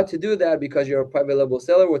 And you're allowed to do that because you're a private label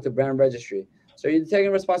seller with the brand registry. So you're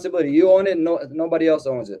taking responsibility. You own it, nobody else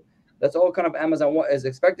owns it. That's all kind of Amazon is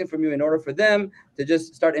expecting from you in order for them to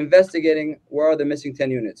just start investigating where are the missing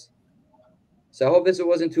 10 units. So I hope this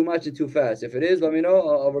wasn't too much and too fast. If it is, let me know.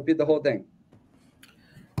 I'll repeat the whole thing.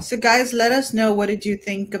 So guys, let us know, what did you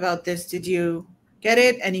think about this? Did you get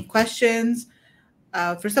it? Any questions?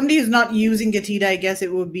 For somebody who's not using Getida, I guess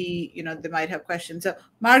it would be, they might have questions. So,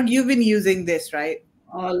 Mark, you've been using this, right?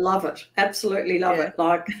 I love it. Absolutely love it.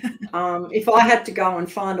 Like, if I had to go and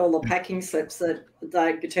find all the packing slips that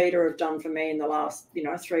Getida have done for me in the last,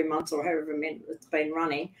 3 months or however it's been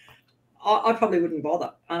running, I probably wouldn't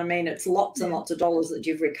bother. I mean, it's lots and lots of dollars that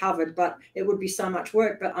you've recovered, but it would be so much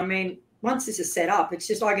work. But I mean, once this is set up, it's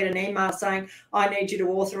just I get an email saying, I need you to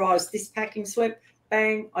authorize this packing slip.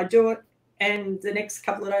 Bang, I do it. And the next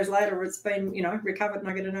couple of days later, it's been, recovered, and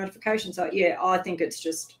I get a notification. So, yeah, I think it's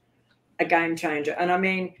just a game changer. And, I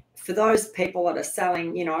mean, for those people that are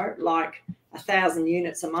selling, like 1,000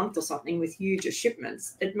 units a month or something with huge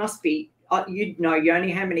shipments, it must be, Yoni,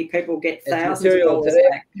 how many people get thousands of dollars today,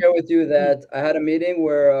 back? I share with you that I had a meeting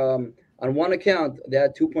where on one account, they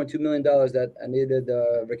had $2.2 million that I needed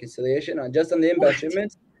reconciliation on, just on the inbound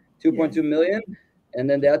shipments, 2.2 million. And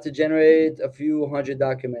then they had to generate a few hundred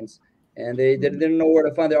documents. And they didn't know where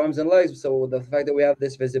to find their arms and legs. So the fact that we have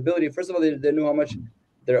this visibility, first of all, they knew how much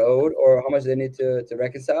they're owed or how much they need to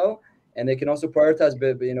reconcile, and they can also prioritize,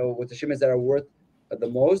 with the shipments that are worth the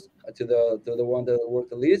most to the one that are worth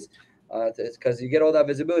the least, because you get all that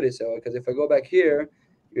visibility. So because if I go back here,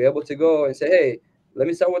 you're able to go and say, hey, let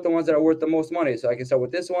me start with the ones that are worth the most money. So I can start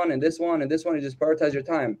with this one and this one and this one, and just prioritize your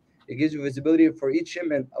time. It gives you visibility for each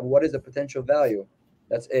shipment of what is the potential value.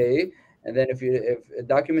 That's A. And then if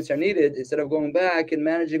documents are needed, instead of going back and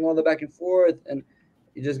managing all the back and forth, and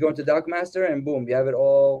you just go into DocMaster and boom, you have it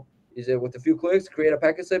all. With a few clicks, create a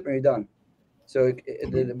package slip, and you're done. So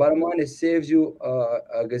the bottom line is saves you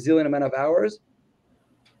a gazillion amount of hours,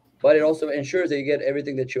 but it also ensures that you get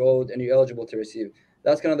everything that you owed and you're eligible to receive.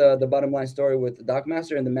 That's kind of the bottom line story with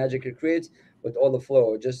DocMaster and the magic it creates with all the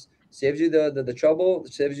flow. It just saves you the trouble,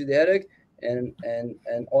 saves you the headache. And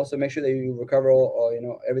also make sure that you recover all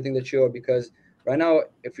everything that you owe, because right now,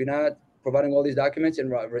 if you're not providing all these documents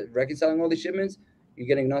and reconciling all these shipments, you're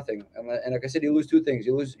getting nothing. And like I said, you lose two things.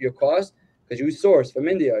 You lose your cost because you source from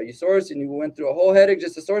India. You source and you went through a whole headache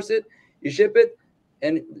just to source it. You ship it,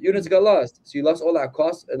 and units got lost. So you lost all that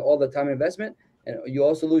cost and all the time investment, and you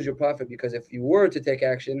also lose your profit, because if you were to take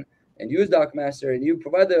action and use DocMaster and you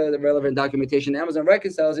provide the relevant documentation, Amazon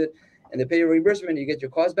reconciles it and they pay your reimbursement, you get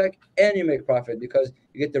your cost back and you make profit because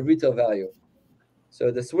you get the retail value.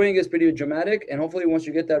 So the swing is pretty dramatic, and hopefully once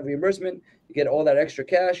you get that reimbursement, you get all that extra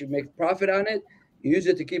cash, you make profit on it, you use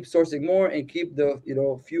it to keep sourcing more and keep the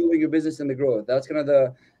fueling your business and the growth. That's kind of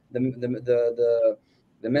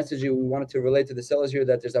the message we wanted to relate to the sellers here,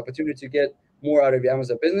 that there's opportunity to get more out of your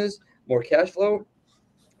Amazon business, more cash flow,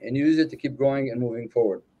 and use it to keep growing and moving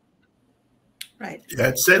forward. Right. Yeah,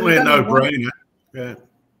 it's certainly a no-brainer. Yeah.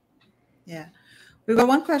 Yeah. We've got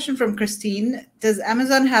one question from Christine. Does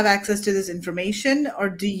Amazon have access to this information, or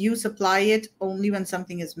do you supply it only when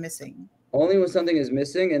something is missing? Only when something is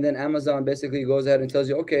missing, and then Amazon basically goes ahead and tells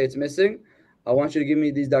you, okay, it's missing. I want you to give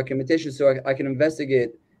me these documentation so I can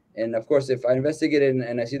investigate. And of course, if I investigate it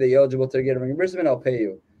and I see that you're eligible to get a reimbursement, I'll pay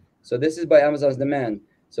you. So this is by Amazon's demand.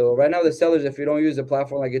 So right now, the sellers, if you don't use a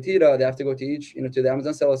platform like Getida, they have to go to each, to the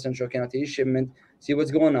Amazon Seller Central account, to each shipment, see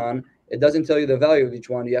what's going on. It doesn't tell you the value of each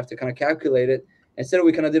one. You have to kind of calculate it. Instead,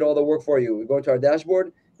 we kind of did all the work for you. We go to our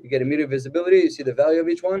dashboard, you get immediate visibility, you see the value of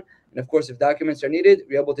each one. And of course, if documents are needed,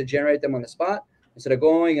 you're able to generate them on the spot. Instead of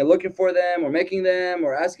going and looking for them or making them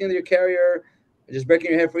or asking your carrier, just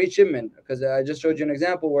breaking your head for each shipment. Because I just showed you an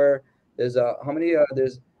example where there's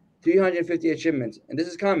there's 358 shipments. And this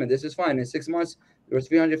is common. This is fine. In 6 months, there was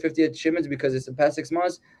 358 shipments because it's the past 6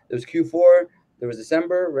 months. There was Q4. There was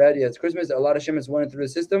December, right? Yeah, it's Christmas. A lot of shipments went through the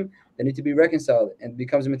system. They need to be reconciled and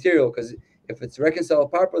becomes material, because if it's reconciled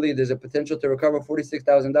properly, there's a potential to recover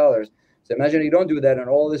 $46,000. So imagine you don't do that and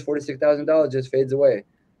all this $46,000 just fades away.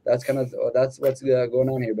 That's what's going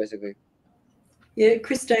on here, basically. Yeah,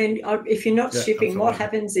 Christine, if you're not shipping, what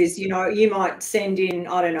happens is, you might send in,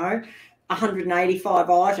 I don't know, 185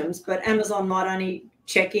 items, but Amazon might only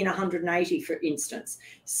check in 180, for instance.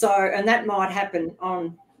 So, and that might happen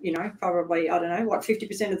on, probably, I don't know, what,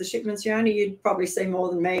 50% of the shipments, Yoni? You'd probably see more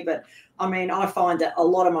than me, but I mean, I find that a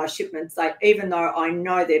lot of my shipments, even though I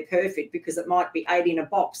know they're perfect, because it might be 8 in a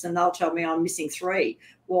box and they'll tell me I'm missing 3.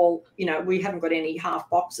 Well, we haven't got any half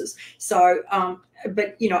boxes. So,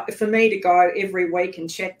 but, for me to go every week and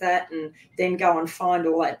check that and then go and find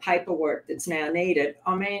all that paperwork that's now needed,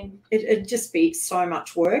 I mean, it'd just be so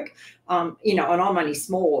much work. And I'm only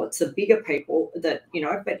small. It's the bigger people that,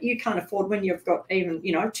 but you can't afford, when you've got even,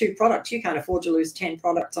 2 products, you can't afford to lose 10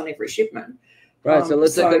 products on every shipment. Right, so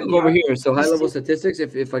let's look over here. So high-level statistics,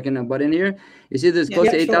 if I can butt in here. You see there's close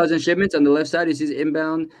to 8,000 shipments. On the left side, you see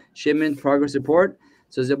inbound shipment progress report.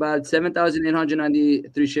 So it's about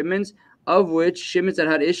 7,893 shipments, of which shipments that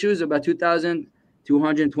had issues, about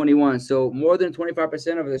 2,221. So more than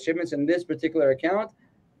 25% of the shipments in this particular account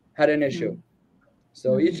had an issue.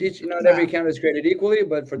 So each not every account is created equally,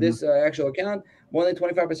 but for this actual account, more than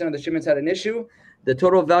 25% of the shipments had an issue. The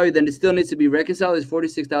total value then it still needs to be reconciled is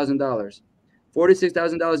 $46,000.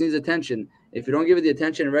 $46,000 needs attention. If you don't give it the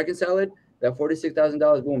attention and reconcile it, that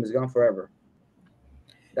 $46,000, boom, is gone forever.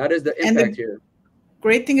 That is the impact here.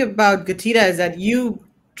 Great thing about Getida is that you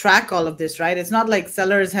track all of this, right? It's not like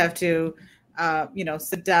sellers have to,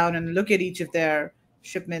 sit down and look at each of their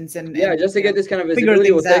shipments and just to get this kind of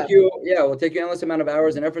visibility will take you endless amount of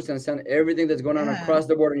hours and efforts and send everything that's going on across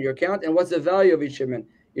the board in your account and what's the value of each shipment.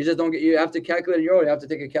 You just don't get, you have to calculate your own. You have to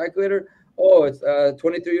take a calculator. Oh, it's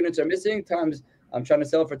 23 units are missing times I'm trying to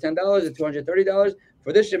sell it for $10 and $230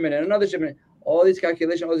 for this shipment and another shipment. All these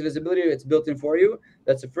calculations, all this visibility, it's built in for you.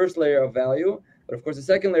 That's the first layer of value. But of course, the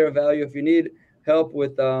second layer of value, if you need help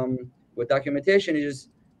with documentation, you just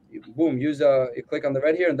you click on the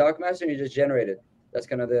red here in DocMaster and you just generate it. That's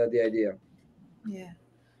kind of the idea. Yeah.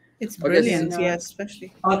 It's brilliant,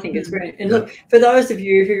 especially. I think it's brilliant. And look, for those of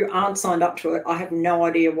you who aren't signed up to it, I have no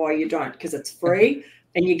idea why you don't, because it's free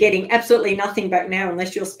and you're getting absolutely nothing back now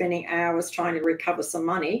unless you're spending hours trying to recover some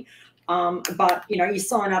money. But, you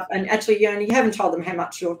sign up and actually, you haven't told them how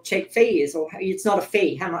much your check fee is, or it's not a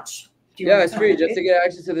fee. How much do you want it's free. Just to get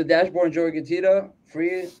access to the dashboard and enjoy Getida,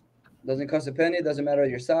 free. Doesn't cost a penny. Doesn't matter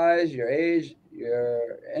your size, your age,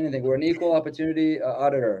 your anything. We're an equal opportunity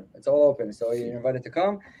auditor. It's all open. So you're invited to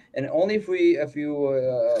come. And only if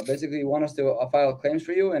you basically want us to file claims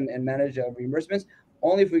for you and manage reimbursements,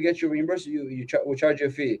 only if we get you reimbursed, we charge you a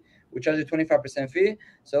fee. We charge you 25% fee.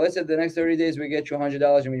 So let's say the next 30 days we get you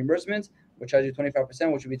 $100 in reimbursements. We charge you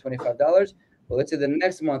 25%, which would be $25. Well, let's say the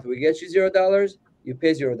next month we get you $0, you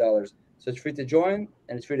pay $0. So it's free to join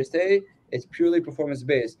and it's free to stay. It's purely performance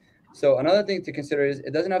based. So another thing to consider is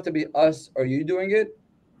it doesn't have to be us or you doing it.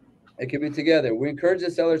 It can be together. We encourage the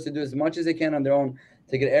sellers to do as much as they can on their own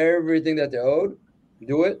to get everything that they're owed,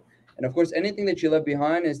 do it. And of course, anything that you left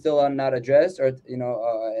behind is still not addressed or,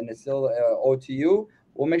 and it's still owed to you.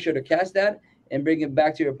 We'll make sure to catch that and bring it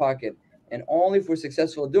back to your pocket. And only if we're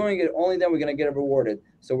successful doing it, only then we're going to get rewarded.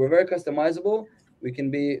 So we're very customizable. We can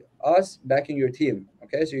be us backing your team.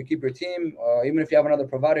 Okay, so you keep your team, even if you have another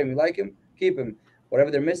provider and you like him, keep him.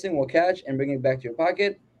 Whatever they're missing, we'll catch and bring it back to your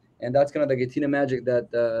pocket. And that's kind of the Getida magic that's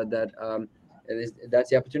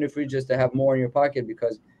the opportunity for you just to have more in your pocket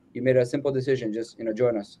because you made a simple decision. Just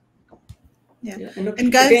join us. Yeah.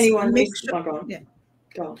 And guys, if anyone make needs, sure, go on. yeah.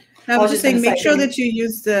 Go on. I was just saying, make sure that that you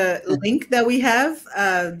use the link that we have,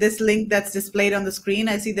 this link that's displayed on the screen.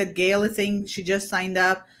 I see that Gail is saying she just signed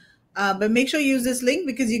up, but make sure you use this link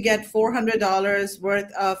because you get $400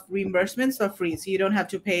 worth of reimbursements for free. So you don't have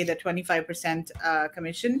to pay the 25%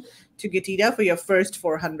 commission to Getida for your first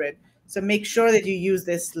 400. So make sure that you use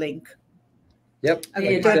this link. Yep.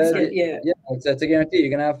 Okay. It's a guarantee. You're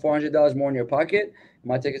gonna have $400 more in your pocket. It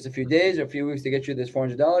might take us a few days or a few weeks to get you this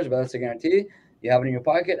 $400, but that's a guarantee. You have it in your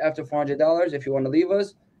pocket after $400. If you want to leave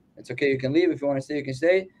us, it's okay. You can leave. If you want to stay, you can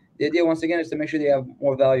stay. The idea, once again, is to make sure they have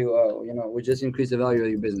more value. We just increase the value of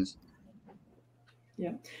your business.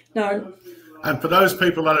 Yeah. No. And for those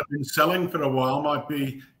people that have been selling for a while, might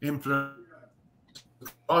be in for a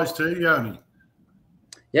surprise too, Yoni.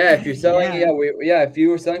 Yeah, if you're selling, if you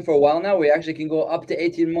were selling for a while now, we actually can go up to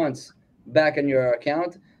 18 months back on your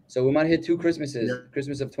account. So we might hit 2 Christmases,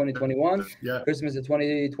 Christmas of 2021, Christmas of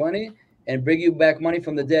 2020, and bring you back money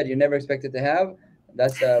from the dead you never expected to have.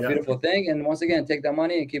 That's a beautiful thing. And once again, take that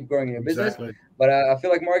money and keep growing your business. Exactly. But I feel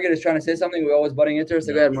like Margaret is trying to say something. We're always butting into her.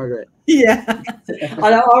 So go ahead, Margaret. Yeah.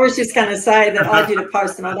 I was just going to say that I did a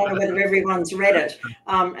post, and I don't know whether everyone's read it.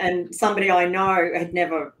 And somebody I know had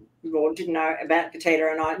never or didn't know about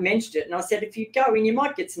Getida, and I mentioned it. And I said, if you go in, you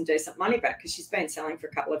might get some decent money back because she's been selling for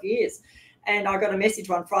a couple of years. And I got a message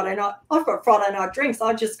one Friday night. I've got Friday night drinks.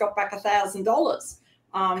 I just got back $1,000.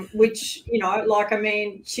 Which,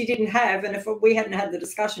 she didn't have, and if we hadn't had the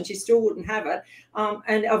discussion, she still wouldn't have it.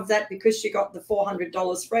 And of that, because she got the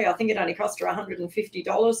 $400 free, I think it only cost her $150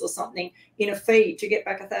 or something in a fee to get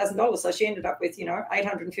back $1,000. So she ended up with,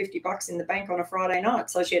 $850 in the bank on a Friday night.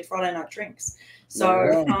 So she had Friday night drinks.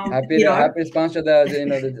 So happy to sponsor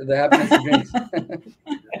the happiness of drinks.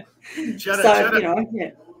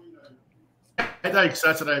 Headache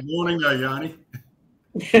Saturday morning though, Yoni.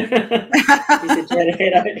 I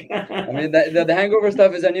mean, the hangover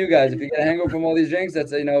stuff is on you guys. If you get a hangover from all these drinks,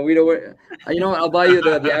 that's we don't. I'll buy you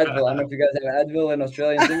the Advil. I don't know if you guys have Advil in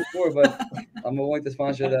Australia and Singapore, but I'm willing to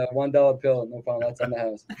sponsor the $1 pill. No problem. That's on the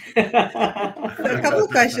house. So a couple of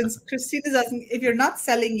questions. Christine is asking, if you're not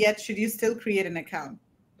selling yet, should you still create an account?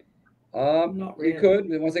 Not really. You could.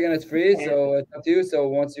 Once again, it's free, so it's up to you. So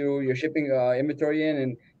once you're shipping inventory in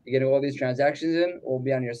and you're getting all these transactions in, we'll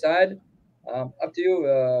be on your side. Up to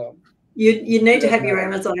you. You need to have your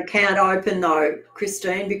Amazon account open though,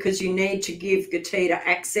 Christine, because you need to give Getida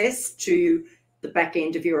access to the back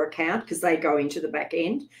end of your account because they go into the back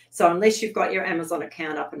end. So unless you've got your Amazon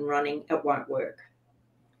account up and running, it won't work.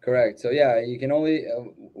 Correct. So you can only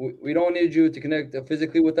we don't need you to connect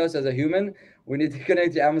physically with us as a human. We need to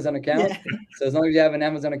connect your Amazon account. Yeah. So as long as you have an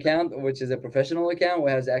Amazon account, which is a professional account,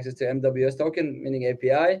 which has access to MWS token, meaning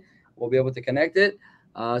API, we'll be able to connect it.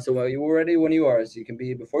 So you're ready when you are. So you can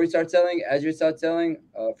be before you start selling, as you start selling,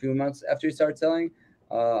 a few months after you start selling.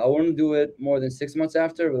 I wouldn't do it more than 6 months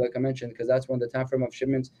after, but like I mentioned, because that's when the time frame of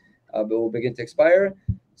shipments will begin to expire.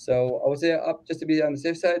 So I would say up just to be on the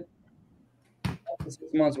safe side. 6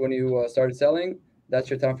 months when you started selling, that's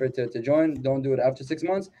your time for it to join. Don't do it after 6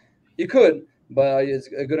 months. You could, but it's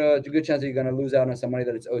a good chance that you're going to lose out on some money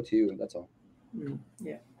that it's owed to you. That's all.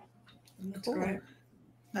 Yeah, that's cool. Great.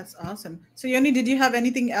 That's awesome. So Yoni, did you have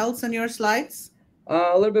anything else on your slides?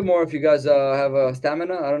 A little bit more if you guys have a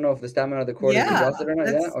stamina. I don't know if the stamina of the cord is exhausted or not.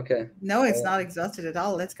 Yeah, okay. No, it's not exhausted at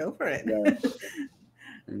all. Let's go for it. Yeah.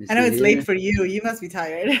 I know it's late for you. You must be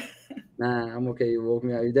tired. Nah, I'm okay. You woke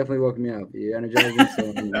me up. You definitely woke me up. You energized me.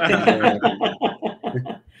 So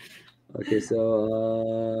okay,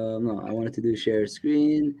 so no, I wanted to do share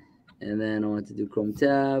screen, and then I wanted to do Chrome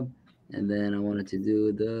tab, and then I wanted to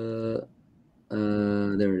do the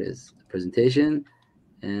there it is, presentation,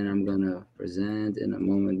 and I'm gonna present in a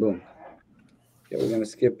moment. Boom. Okay, we're gonna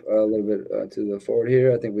skip a little bit to the forward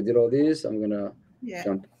here. I think we did all these. I'm gonna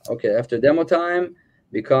jump. Okay, after demo time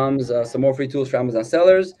becomes some more free tools for Amazon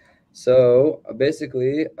sellers. So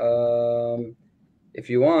basically, if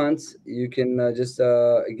you want, you can just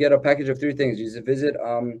get a package of 3 things. You just visit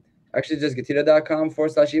actually just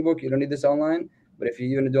getida.com/ebook. You don't need this online, but if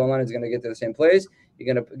you're gonna do online, it's gonna get to the same place.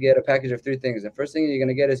 You're gonna get a package of 3 things. The first thing you're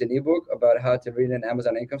gonna get is an ebook about how to read an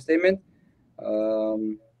Amazon income statement.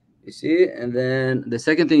 You see, and then the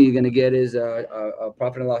second thing you're gonna get is a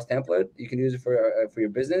profit and loss template. You can use it for your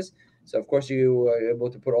business. So of course you are able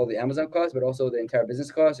to put all the Amazon costs, but also the entire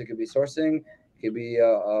business costs. It could be sourcing, it could be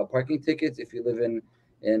parking tickets if you live in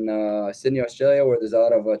Sydney, Australia, where there's a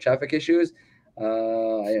lot of traffic issues,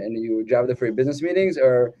 and you drive there for your business meetings,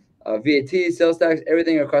 or VAT, sales tax,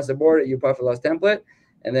 everything across the board. Your profit loss template.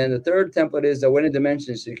 And then the third template is a weighted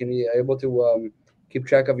dimension, so you can be able to keep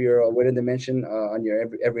track of your weighted dimension on your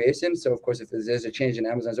every ASIN. So of course, if there's a change in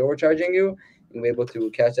Amazon's overcharging you, you'll be able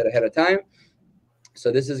to catch that ahead of time.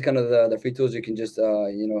 So this is kind of the free tools you can just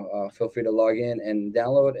feel free to log in and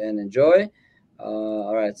download and enjoy.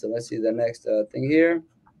 All right, so let's see the next thing here.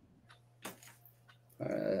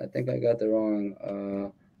 I think I got the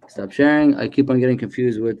wrong. Stop sharing. I keep on getting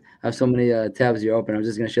confused with. I have so many tabs here open. I'm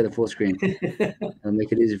just gonna share the full screen. I'll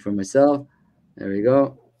make it easier for myself. There we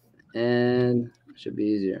go, and it should be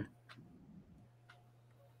easier.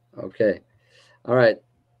 Okay, all right.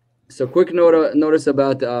 So quick notice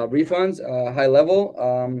about refunds, high level.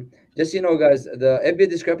 Just so you know, guys, the FBA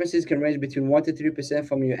discrepancies can range between 1 to 3%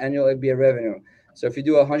 from your annual FBA revenue. So if you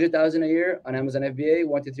do $100,000 a year on Amazon FBA,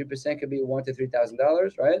 1 to 3% could be $1,000 to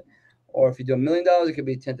 $3,000, right? Or if you do $1 million, it could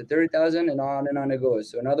be 10 to 30,000, and on it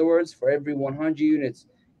goes. So in other words, for every 100 units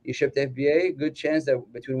you ship to FBA, good chance that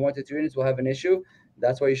between 1 to 3 units will have an issue.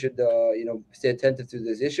 That's why you should stay attentive to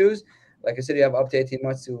these issues. Like I said, you have up to 18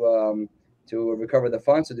 months to recover the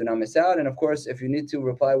funds, so do not miss out. And of course, if you need to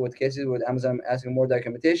reply with cases with Amazon asking more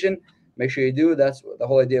documentation, make sure you do. That's the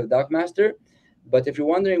whole idea of DocMaster. But if you're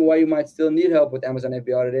wondering why you might still need help with Amazon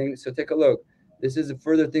FBA auditing, so take a look. This is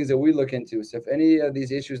further things that we look into. So if any of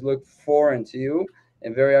these issues look foreign to you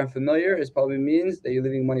and very unfamiliar, it probably means that you're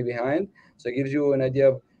leaving money behind. So it gives you an idea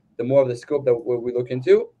of the more of the scope that we look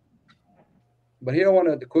into. But here I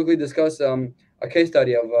want to quickly discuss a case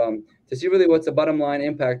study of to see really what's the bottom line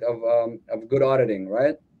impact of good auditing,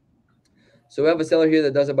 right? So we have a seller here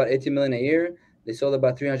that does about 18 million a year. They sold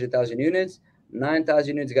about 300,000 units.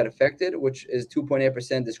 9,000 units got affected, which is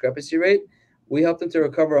 2.8% discrepancy rate. We helped them to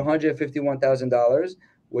recover $151,000,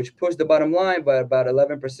 which pushed the bottom line by about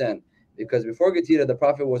 11%. Because before Getida, the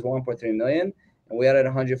profit was 1.3 million, and we added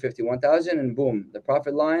 151,000, and boom, the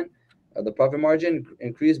profit line, the profit margin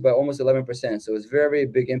increased by almost 11%. So it's very, very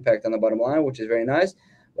big impact on the bottom line, which is very nice.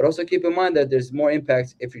 But also keep in mind that there's more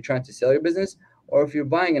impact if you're trying to sell your business or if you're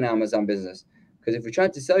buying an Amazon business. Because if you're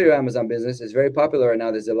trying to sell your Amazon business, it's very popular right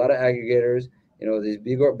now. There's a lot of aggregators, these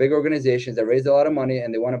big organizations that raise a lot of money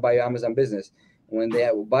and they want to buy your Amazon business. When they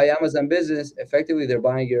buy Amazon business, effectively they're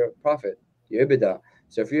buying your profit, your EBITDA.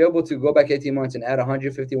 So if you're able to go back 18 months and add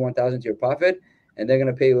 151,000 to your profit, and they're going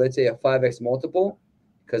to pay, let's say, a 5x multiple,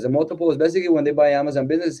 because the multiple is basically when they buy Amazon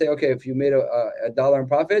business, say, okay, if you made a dollar in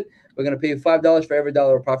profit, we're going to pay you $5 for every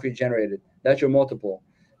dollar of profit you generated. That's your multiple.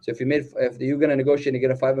 So if you're going to negotiate and get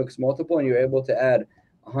a 5x multiple and you're able to add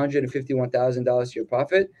 $151,000 to your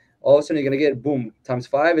profit, all of a sudden you're going to get, boom, times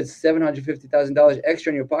 5, it's $750,000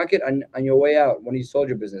 extra in your pocket on your way out when you sold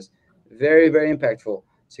your business. Very, very impactful.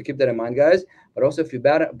 So keep that in mind, guys. But also if you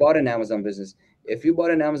bought an Amazon business, if you bought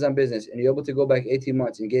an Amazon business and you're able to go back 18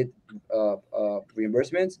 months and get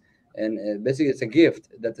reimbursements, and basically it's a gift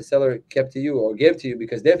that the seller kept to you or gave to you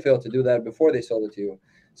because they failed to do that before they sold it to you.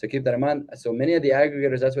 So keep that in mind. So many of the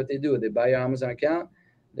aggregators, that's what they do. They buy your Amazon account,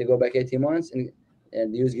 they go back 18 months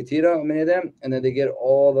and use Getida, many of them, and then they get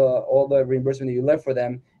all the reimbursement that you left for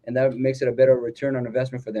them, and that makes it a better return on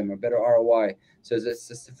investment for them, a better ROI. So it's a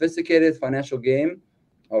sophisticated financial game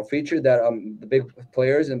or feature that the big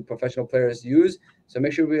players and professional players use. So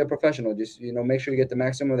make sure you're a professional. Just make sure you get the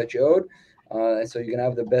maximum that you owed, and so you can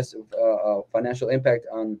have the best financial impact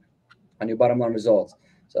on your bottom line results.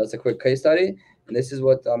 So that's a quick case study, and this is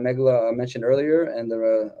what Megla mentioned earlier, and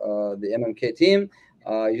the MMK team.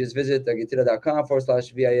 You just visit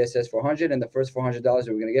getida.com/VISS400, and the first $400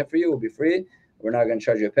 that we're gonna get for you will be free. We're not gonna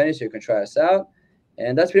charge you a penny, so you can try us out.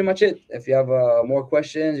 And that's pretty much it. If you have more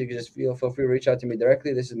questions, you can just feel free to reach out to me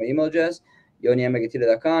directly. This is my email address,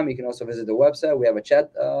 yoni@getida.com. You can also visit the website. We have a chat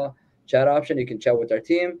option. You can chat with our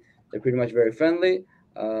team. They're pretty much very friendly.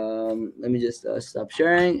 Let me just stop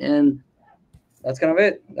sharing, and that's kind of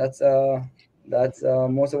it. That's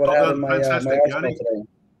most of what I have in my article today.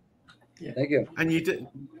 Yeah. Thank you. And you did,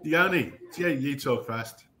 Yoni. Yeah, you talk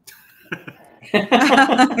fast.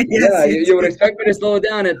 Yeah, you would expect me to slow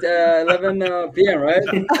down at 11 p.m., right?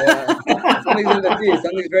 Something's in the tea.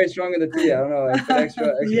 Something's very strong in the tea. I don't know.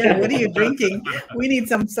 Extra yeah, what are you drinking? We need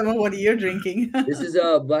some of what you're drinking. This is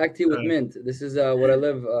black tea with mint. This is what I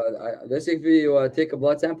live. Let's say if you take a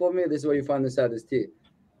blood sample of me, this is what you find inside this tea.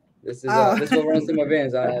 This is this will run through my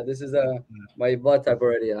veins. This is my blood type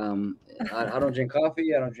already. I don't drink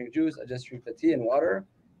coffee. I don't drink juice. I just drink the tea and water,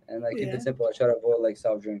 and I keep it simple. I try to avoid like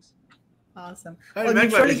soft drinks. Awesome. Hey, Well,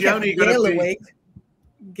 you've Megla, surely is kept Yoni gonna Gail be? awake.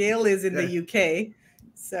 Gail is in Yeah. the UK.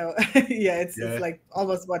 So yeah, it's like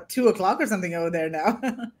almost 2 o'clock or something over there now.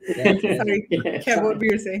 Sorry, Kev, what were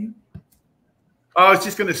you saying? I was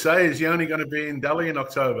just going to say, is Yoni going to be in Delhi in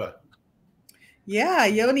October? Yeah,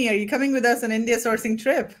 Yoni, are you coming with us on India sourcing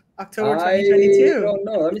trip, October I 2022? don't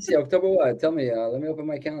know. Let me see. October what? Tell me. Let me open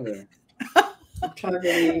my calendar. October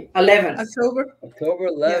the 11th. October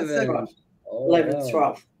 11th. Yeah, so 11th,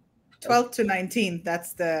 12th. 12th to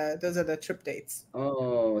 19th. Those are the trip dates.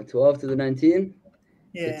 Oh, 12th to the 19th.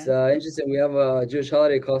 Yeah. It's interesting. We have a Jewish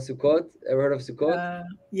holiday called Sukkot. Ever heard of Sukkot?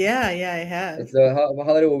 Yeah, I have. It's a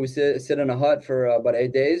holiday where we sit in a hut for about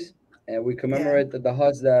 8 days, and we commemorate the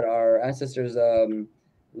huts that our ancestors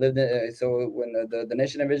lived in. So when the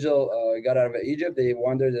nation of Israel got out of Egypt, they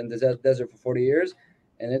wandered in the desert for 40 years,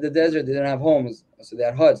 and in the desert they didn't have homes, so they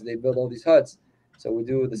had huts. They built all these huts. So we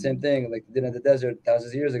do the same thing like they did in the desert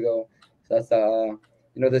thousands of years ago. So that's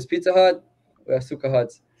there's Pizza Hut, we have Sukkah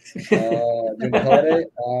huts during the holiday.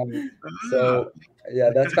 So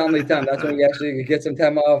yeah, that's family time. That's when we actually get some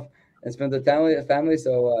time off and spend the time with family.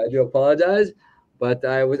 So I do apologize, but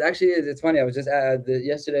I was actually, it's funny. I was just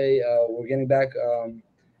yesterday. We're getting back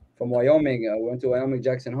from Wyoming. We went to Wyoming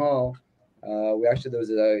Jackson Hole. There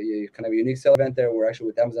was a kind of a unique seller event there. We're actually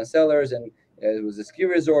with Amazon sellers, and it was a ski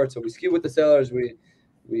resort. So we ski with the sellers. We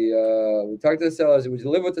talked to the sellers. We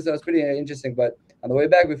live with the sellers. Pretty interesting. But on the way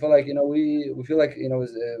back, we feel like we feel like it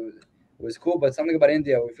was cool. But something about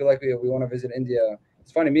India, we feel like we want to visit India.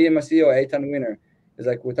 It's funny. Me and my CEO, Eitan Wiener, is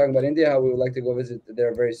like we're talking about India. How we would like to go visit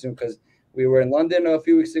there very soon because we were in London a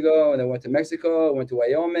few weeks ago, and then went to Mexico, went to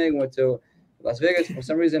Wyoming, went to Las Vegas. For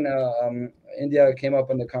some reason, India came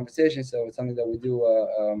up in the conversation. So it's something that we do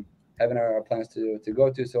have in our plans to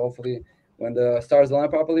go to. So hopefully, when the stars align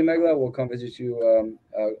properly, Megla, we'll come visit you.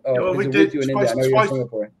 Visit you in India. I know you're in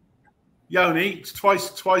Singapore. Yoni, it's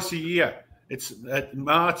twice a year. It's at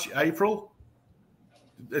March, April,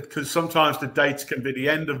 because sometimes the dates can be the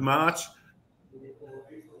end of March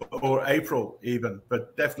or April even,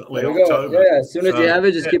 but definitely October. Yeah, as soon as you have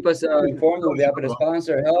it, just keep us informed. We'll be happy to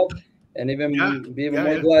sponsor, help, and be even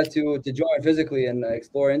more glad to join physically and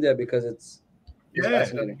explore India because it's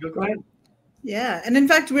fascinating. Great. Yeah, and in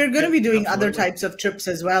fact, we're going to be doing other types of trips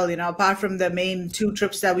as well, apart from the main 2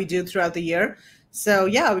 trips that we do throughout the year. So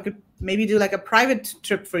yeah, we could maybe do like a private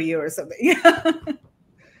trip for you or something. Yeah,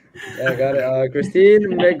 I got it. Christine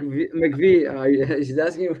McVie, she's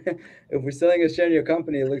asking if we're selling a share in your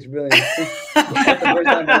company. It looks brilliant. That's the first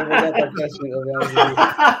time I ever got that question.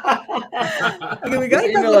 Okay, we got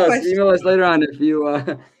email us later on if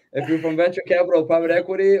you're from venture capital, private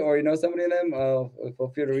equity, or you know somebody in them.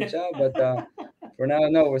 Feel free to reach out. But for now,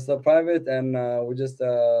 no, we're still private, and we're just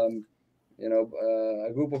a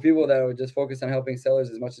group of people that are just focused on helping sellers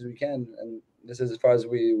as much as we can, and this is as far as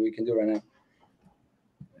we can do right now.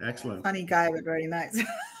 Excellent. Funny guy, but very nice.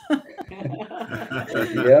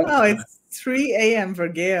 Yeah. Oh, it's 3 a.m. for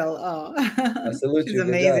Gail. Oh, I salute she's you.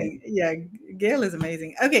 amazing. Yeah, Gail is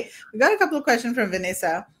amazing. Okay, we got a couple of questions from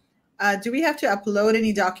Vanessa. Do we have to upload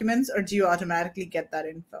any documents, or do you automatically get that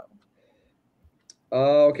info?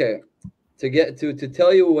 Okay. To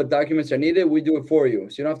tell you what documents are needed, we do it for you.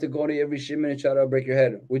 So you don't have to go to every shipment and try to break your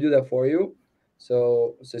head. We do that for you.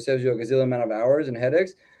 So it saves you a gazillion amount of hours and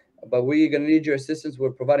headaches. But we're going to need your assistance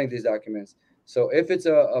with providing these documents. So if it's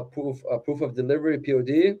a proof of delivery,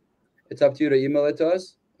 POD, it's up to you to email it to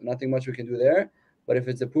us. Nothing much we can do there. But if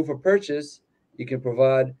it's a proof of purchase, you can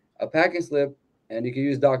provide a packing slip, and you can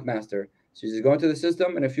use DocMaster. So you just go into the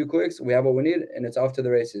system, in a few clicks, we have what we need, and it's off to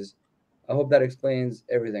the races. I hope that explains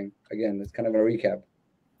everything. Again, it's kind of a recap.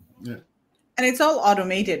 Yeah. And it's all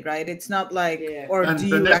automated, right? It's not like, or do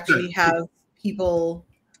you actually have people?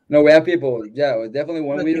 No, we have people. Yeah, definitely.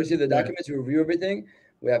 When we receive the documents, we review everything.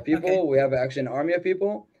 We have people. Okay. We have actually an army of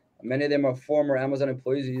people. Many of them are former Amazon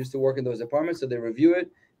employees who used to work in those departments. So they review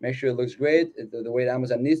it, make sure it looks great, the way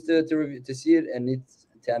Amazon needs to see it and needs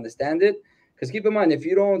to understand it. Because keep in mind, if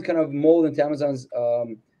you don't kind of mold into Amazon's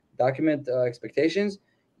document expectations,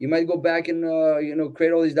 you might go back and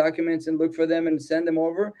create all these documents and look for them and send them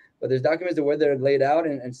over. But there's documents the way they're laid out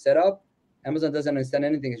and set up, Amazon doesn't understand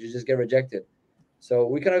anything. You just get rejected. So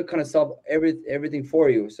we kind of solve everything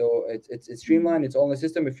for you. So it's streamlined. It's all in the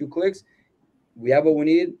system. A few clicks, we have what we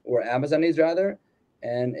need, or Amazon needs rather,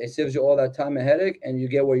 and it saves you all that time and headache, and you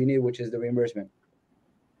get what you need, which is the reimbursement.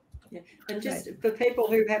 Yeah. And just for people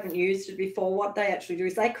who haven't used it before, what they actually do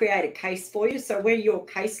is they create a case for you. So where your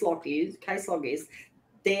case log is,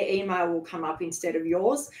 their email will come up instead of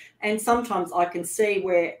yours. And sometimes I can see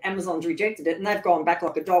where Amazon's rejected it and they've gone back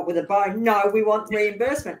like a dog with a bone. No, we want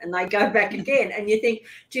reimbursement. And they go back again. And you think,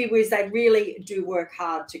 gee whiz, they really do work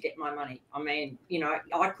hard to get my money. I mean, you know,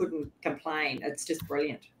 I couldn't complain. It's just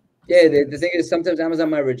brilliant. Yeah, the thing is sometimes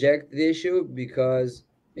Amazon might reject the issue because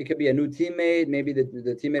it could be a new teammate. Maybe the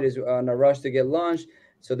teammate is on a rush to get launched.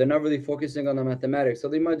 So they're not really focusing on the mathematics. So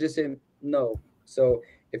they might just say no. So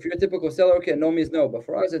if you're a typical seller, okay, no means no. But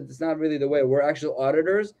for us, it's not really the way. We're actual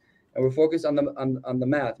auditors, and we're focused on the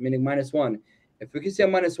math, meaning -1. If we can see a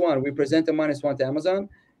 -1, we present a -1 to Amazon,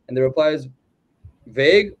 and the reply is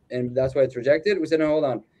vague, and that's why it's rejected. We say, no, hold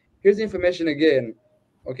on. Here's the information again.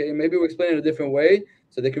 Okay, maybe we'll explain it a different way,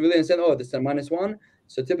 so they can really understand, oh, this is a -1.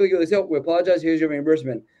 So typically they say, oh, we apologize, here's your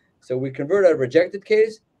reimbursement. So we convert a rejected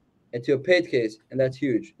case into a paid case, and that's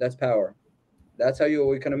huge. That's power. That's how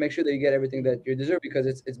we kind of make sure that you get everything that you deserve, because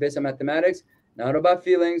it's based on mathematics, not about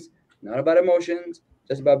feelings, not about emotions,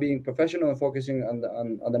 just about being professional and focusing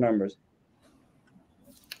on the numbers.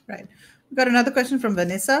 Right. We've got another question from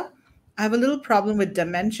Vanessa. I have a little problem with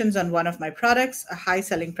dimensions on one of my products, a high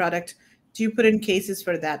selling product. Do you put in cases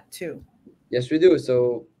for that too? Yes, we do.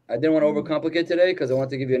 So I didn't want to overcomplicate today because I want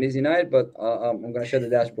to give you an easy night, but I'm going to share the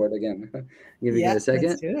dashboard again. Give me a second.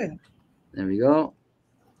 Let's do it. There we go.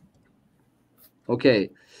 Okay,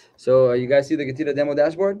 so you guys see the Getida demo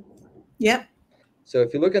dashboard? Yep. So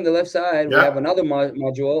if you look on the left side, we have another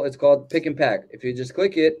module. It's called Pick and Pack. If you just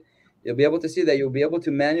click it, you'll be able to see that you'll be able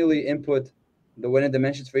to manually input the winning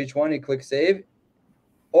dimensions for each one. You click Save.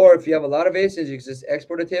 Or if you have a lot of ASINs, you can just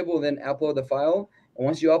export a table and then upload the file. And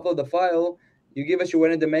once you upload the file, you give us your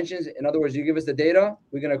winning dimensions. In other words, you give us the data.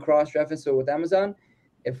 We're going to cross-reference it with Amazon.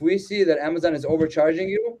 If we see that Amazon is overcharging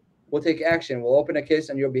you, we'll take action. We'll open a case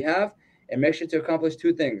on your behalf and make sure to accomplish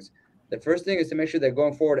two things. The first thing is to make sure that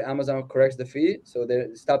going forward, Amazon corrects the fee so they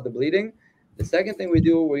stop the bleeding. The second thing we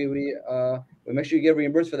do, we make sure you get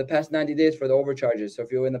reimbursed for the past 90 days for the overcharges. So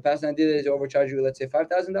if you're in the past 90 days, they overcharge you, let's say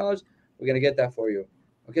 $5,000, we're going to get that for you.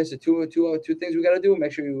 Okay, so two things we got to do.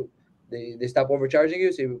 Make sure they stop overcharging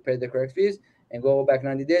you so you pay the correct fees, and go back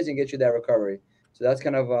 90 days and get you that recovery. So that's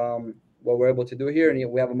kind of what we're able to do here,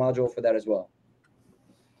 and we have a module for that as well.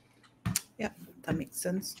 Yeah, that makes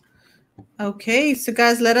sense. Okay, so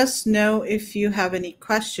guys, let us know if you have any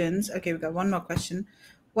questions. Okay, we've got one more question.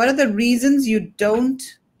 What are the reasons you don't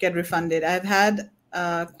get refunded? I've had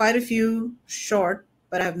quite a few short,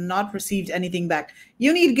 but I have not received anything back.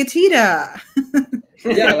 You need Getida.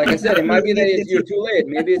 Yeah, like I said, it might be that you're too late.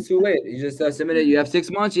 Maybe it's too late. You just submitted. You have 6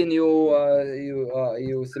 months, and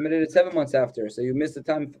you submitted it 7 months after, so you missed the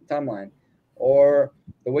timeline. Or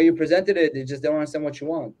the way you presented it, they just don't understand what you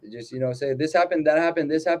want. They just say this happened, that happened,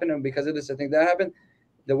 this happened, and because of this, I think that happened.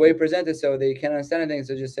 The way you present it, so they can't understand anything.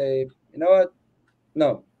 So just say, you know what?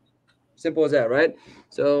 No, simple as that, right?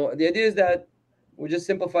 So the idea is that we just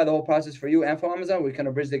simplify the whole process for you and for Amazon. We kind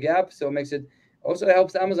of bridge the gap, so it makes it. Also, it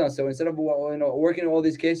helps Amazon. So instead of working all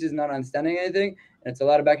these cases, not understanding anything, and it's a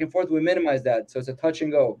lot of back and forth, we minimize that. So it's a touch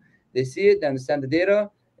and go. They see it, they understand the data.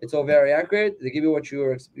 It's all very accurate. They give you what you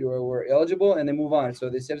were eligible, and they move on. So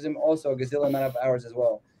this saves them also a gazillion amount of hours as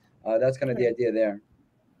well. That's kind of the idea there.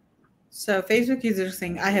 So Facebook users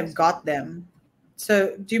saying, I have got them.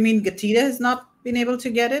 So do you mean Getida has not been able to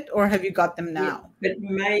get it, or have you got them now? Yeah, but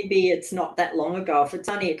maybe it's not that long ago. If it's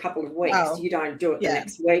only a couple of weeks, you don't do it the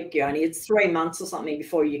next week, Yoni. It's 3 months or something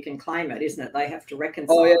before you can claim it, isn't it? They have to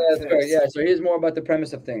reconcile. Oh, yeah, that's right. Yeah, so here's more about the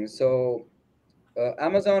premise of things. So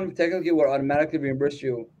Amazon technically will automatically reimburse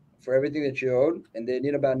you for everything that you owed, and they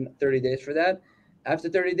need about 30 days for that. After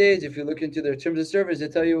 30 days, if you look into their terms of service, they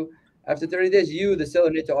tell you after 30 days, you, the seller,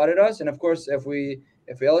 need to audit us. And of course, if we're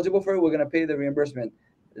eligible for it, we're going to pay the reimbursement.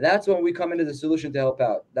 That's when we come into the solution to help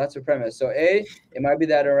out. That's the premise. So it might be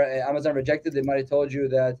that Amazon rejected. They might have told you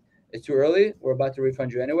that it's too early. We're about to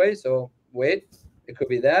refund you anyway. So wait, it could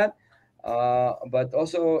be that. But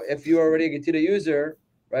also, if you're already a Getida user,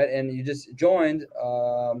 right, and you just joined,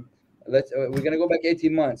 we're going to go back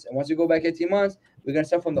 18 months. And once you go back 18 months, we're going to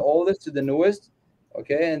start from the oldest to the newest.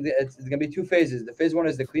 Okay, and it's going to be 2 phases. The phase 1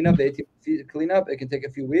 is the cleanup, the 18 cleanup. It can take a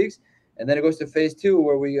few weeks. And then it goes to phase 2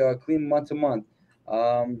 where we clean month to month.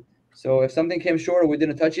 So if something came short or we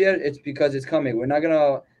didn't touch it yet, it's because it's coming. We're not going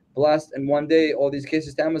to blast in one day all these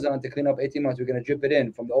cases to Amazon to clean up 18 months. We're going to drip it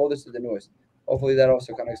in from the oldest to the newest. Hopefully that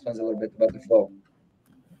also kind of explains a little bit about the flow.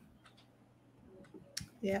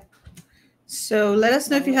 Yeah. So let us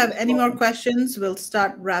know if you have any more questions. We'll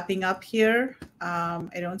start wrapping up here.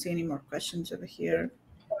 I don't see any more questions over here.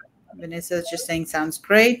 Vanessa is just saying, sounds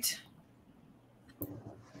great.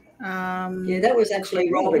 Yeah, that was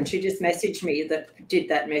actually Robin. She just messaged me that did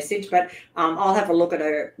that message, but I'll have a look at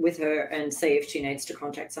her with her and see if she needs to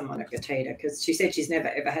contact someone at Getida, because she said she's never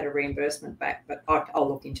ever had a reimbursement back, but I'll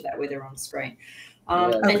look into that with her on screen.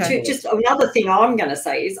 And just another thing I'm going to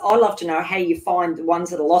say is I love to know how you find the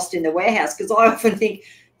ones that are lost in the warehouse, because I often think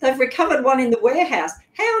they've recovered one in the warehouse.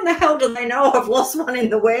 How in the hell do they know I've lost one in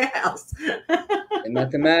the warehouse? In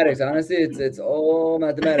mathematics, honestly, it's all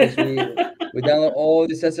mathematics. We download all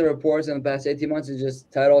these sets of reports in the past 18 months and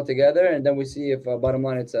just tie it all together, and then we see if bottom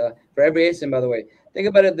line it's for every ASIN. By the way, think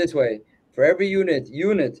about it this way: for every unit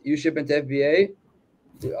you ship into FBA,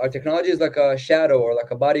 our technology is like a shadow or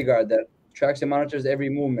like a bodyguard that tracks and monitors every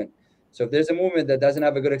movement. So if there's a movement that doesn't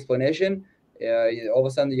have a good explanation, all of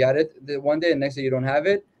a sudden you had it one day and next day you don't have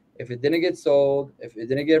it. If it didn't get sold, if it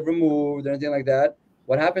didn't get removed or anything like that,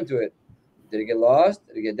 what happened to it? Did it get lost?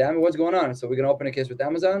 Did it get damaged? What's going on? So we're going to open a case with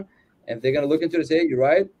Amazon, and if they're going to look into it and say, hey, you're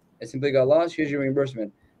right, it simply got lost, here's your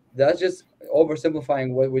reimbursement. That's just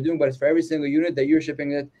oversimplifying what we're doing, but it's for every single unit that you're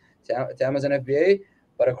shipping it to Amazon FBA,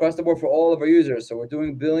 but across the board for all of our users. So we're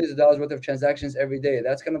doing billions of dollars worth of transactions every day.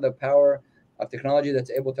 That's kind of the power of technology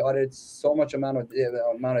that's able to audit so much amount of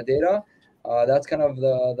data. That's kind of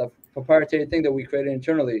the proprietary thing that we created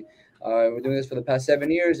internally. We're doing this for the past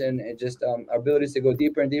 7 years, and it just our abilities to go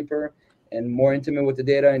deeper and deeper and more intimate with the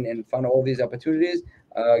data and find all these opportunities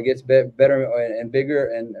gets better and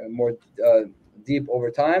bigger and more deep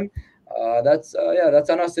over time. That's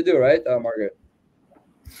on us to do, right, Margaret?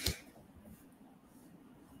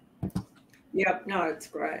 Yep, no, it's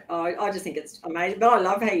great. I just think it's amazing, but I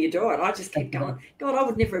love how you do it. I just keep going, God, I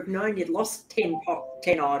would never have known you'd lost 10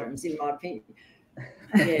 items, in my opinion.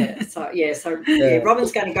 So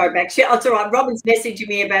Robin's going to go back. It's all right. Robin's messaging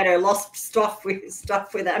me about her lost stuff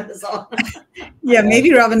with Amazon. Yeah,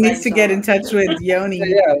 maybe Robin needs to get in touch with Yoni.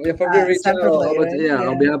 If I'm reach out,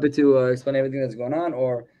 I'll be happy to explain everything that's going on,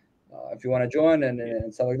 or if you want to join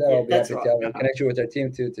and stuff like that, I'll be happy to connect you with our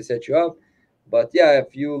team to set you up. But yeah,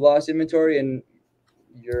 if you lost inventory and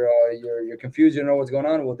you're confused, you don't know what's going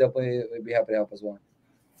on, we'll definitely be happy to help as well.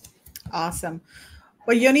 Awesome.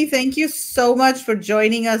 Well, Yoni, thank you so much for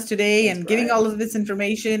joining us today and giving all of this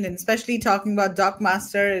information, and especially talking about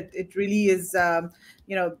DocMaster. It really is,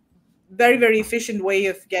 very, very efficient way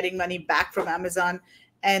of getting money back from Amazon.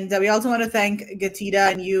 And we also want to thank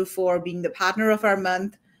Getida and you for being the partner of our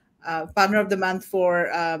month. Partner of the month for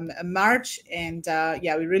March, and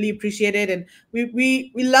we really appreciate it. And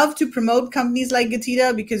we love to promote companies like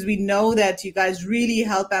Getida because we know that you guys really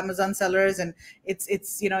help Amazon sellers, and it's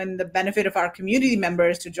in the benefit of our community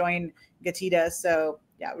members to join Getida. So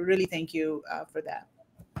yeah, we really thank you for that.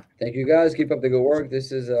 Thank you guys. Keep up the good work.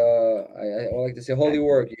 This is I like to say holy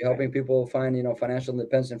work. You're helping people find financial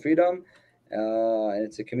independence and freedom. And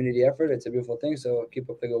it's a community effort. It's a beautiful thing. So keep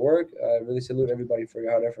up the good work. I really salute everybody for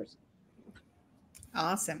your hard efforts.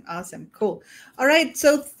 Awesome. Cool. All right.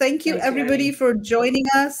 So thank you, everybody, for joining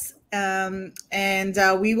us. And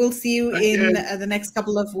we will see you in the next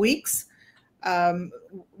couple of weeks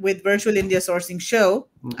with Virtual India Sourcing Show.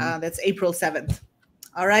 That's April 7th.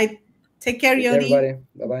 All right. Take care, Yoni. Everybody.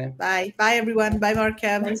 Bye-bye. Bye. Bye, everyone. Bye, Mark.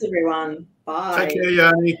 Thanks, everyone. Bye. Take care,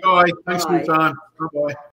 Yoni. Bye. Thanks for your time. Bye-bye.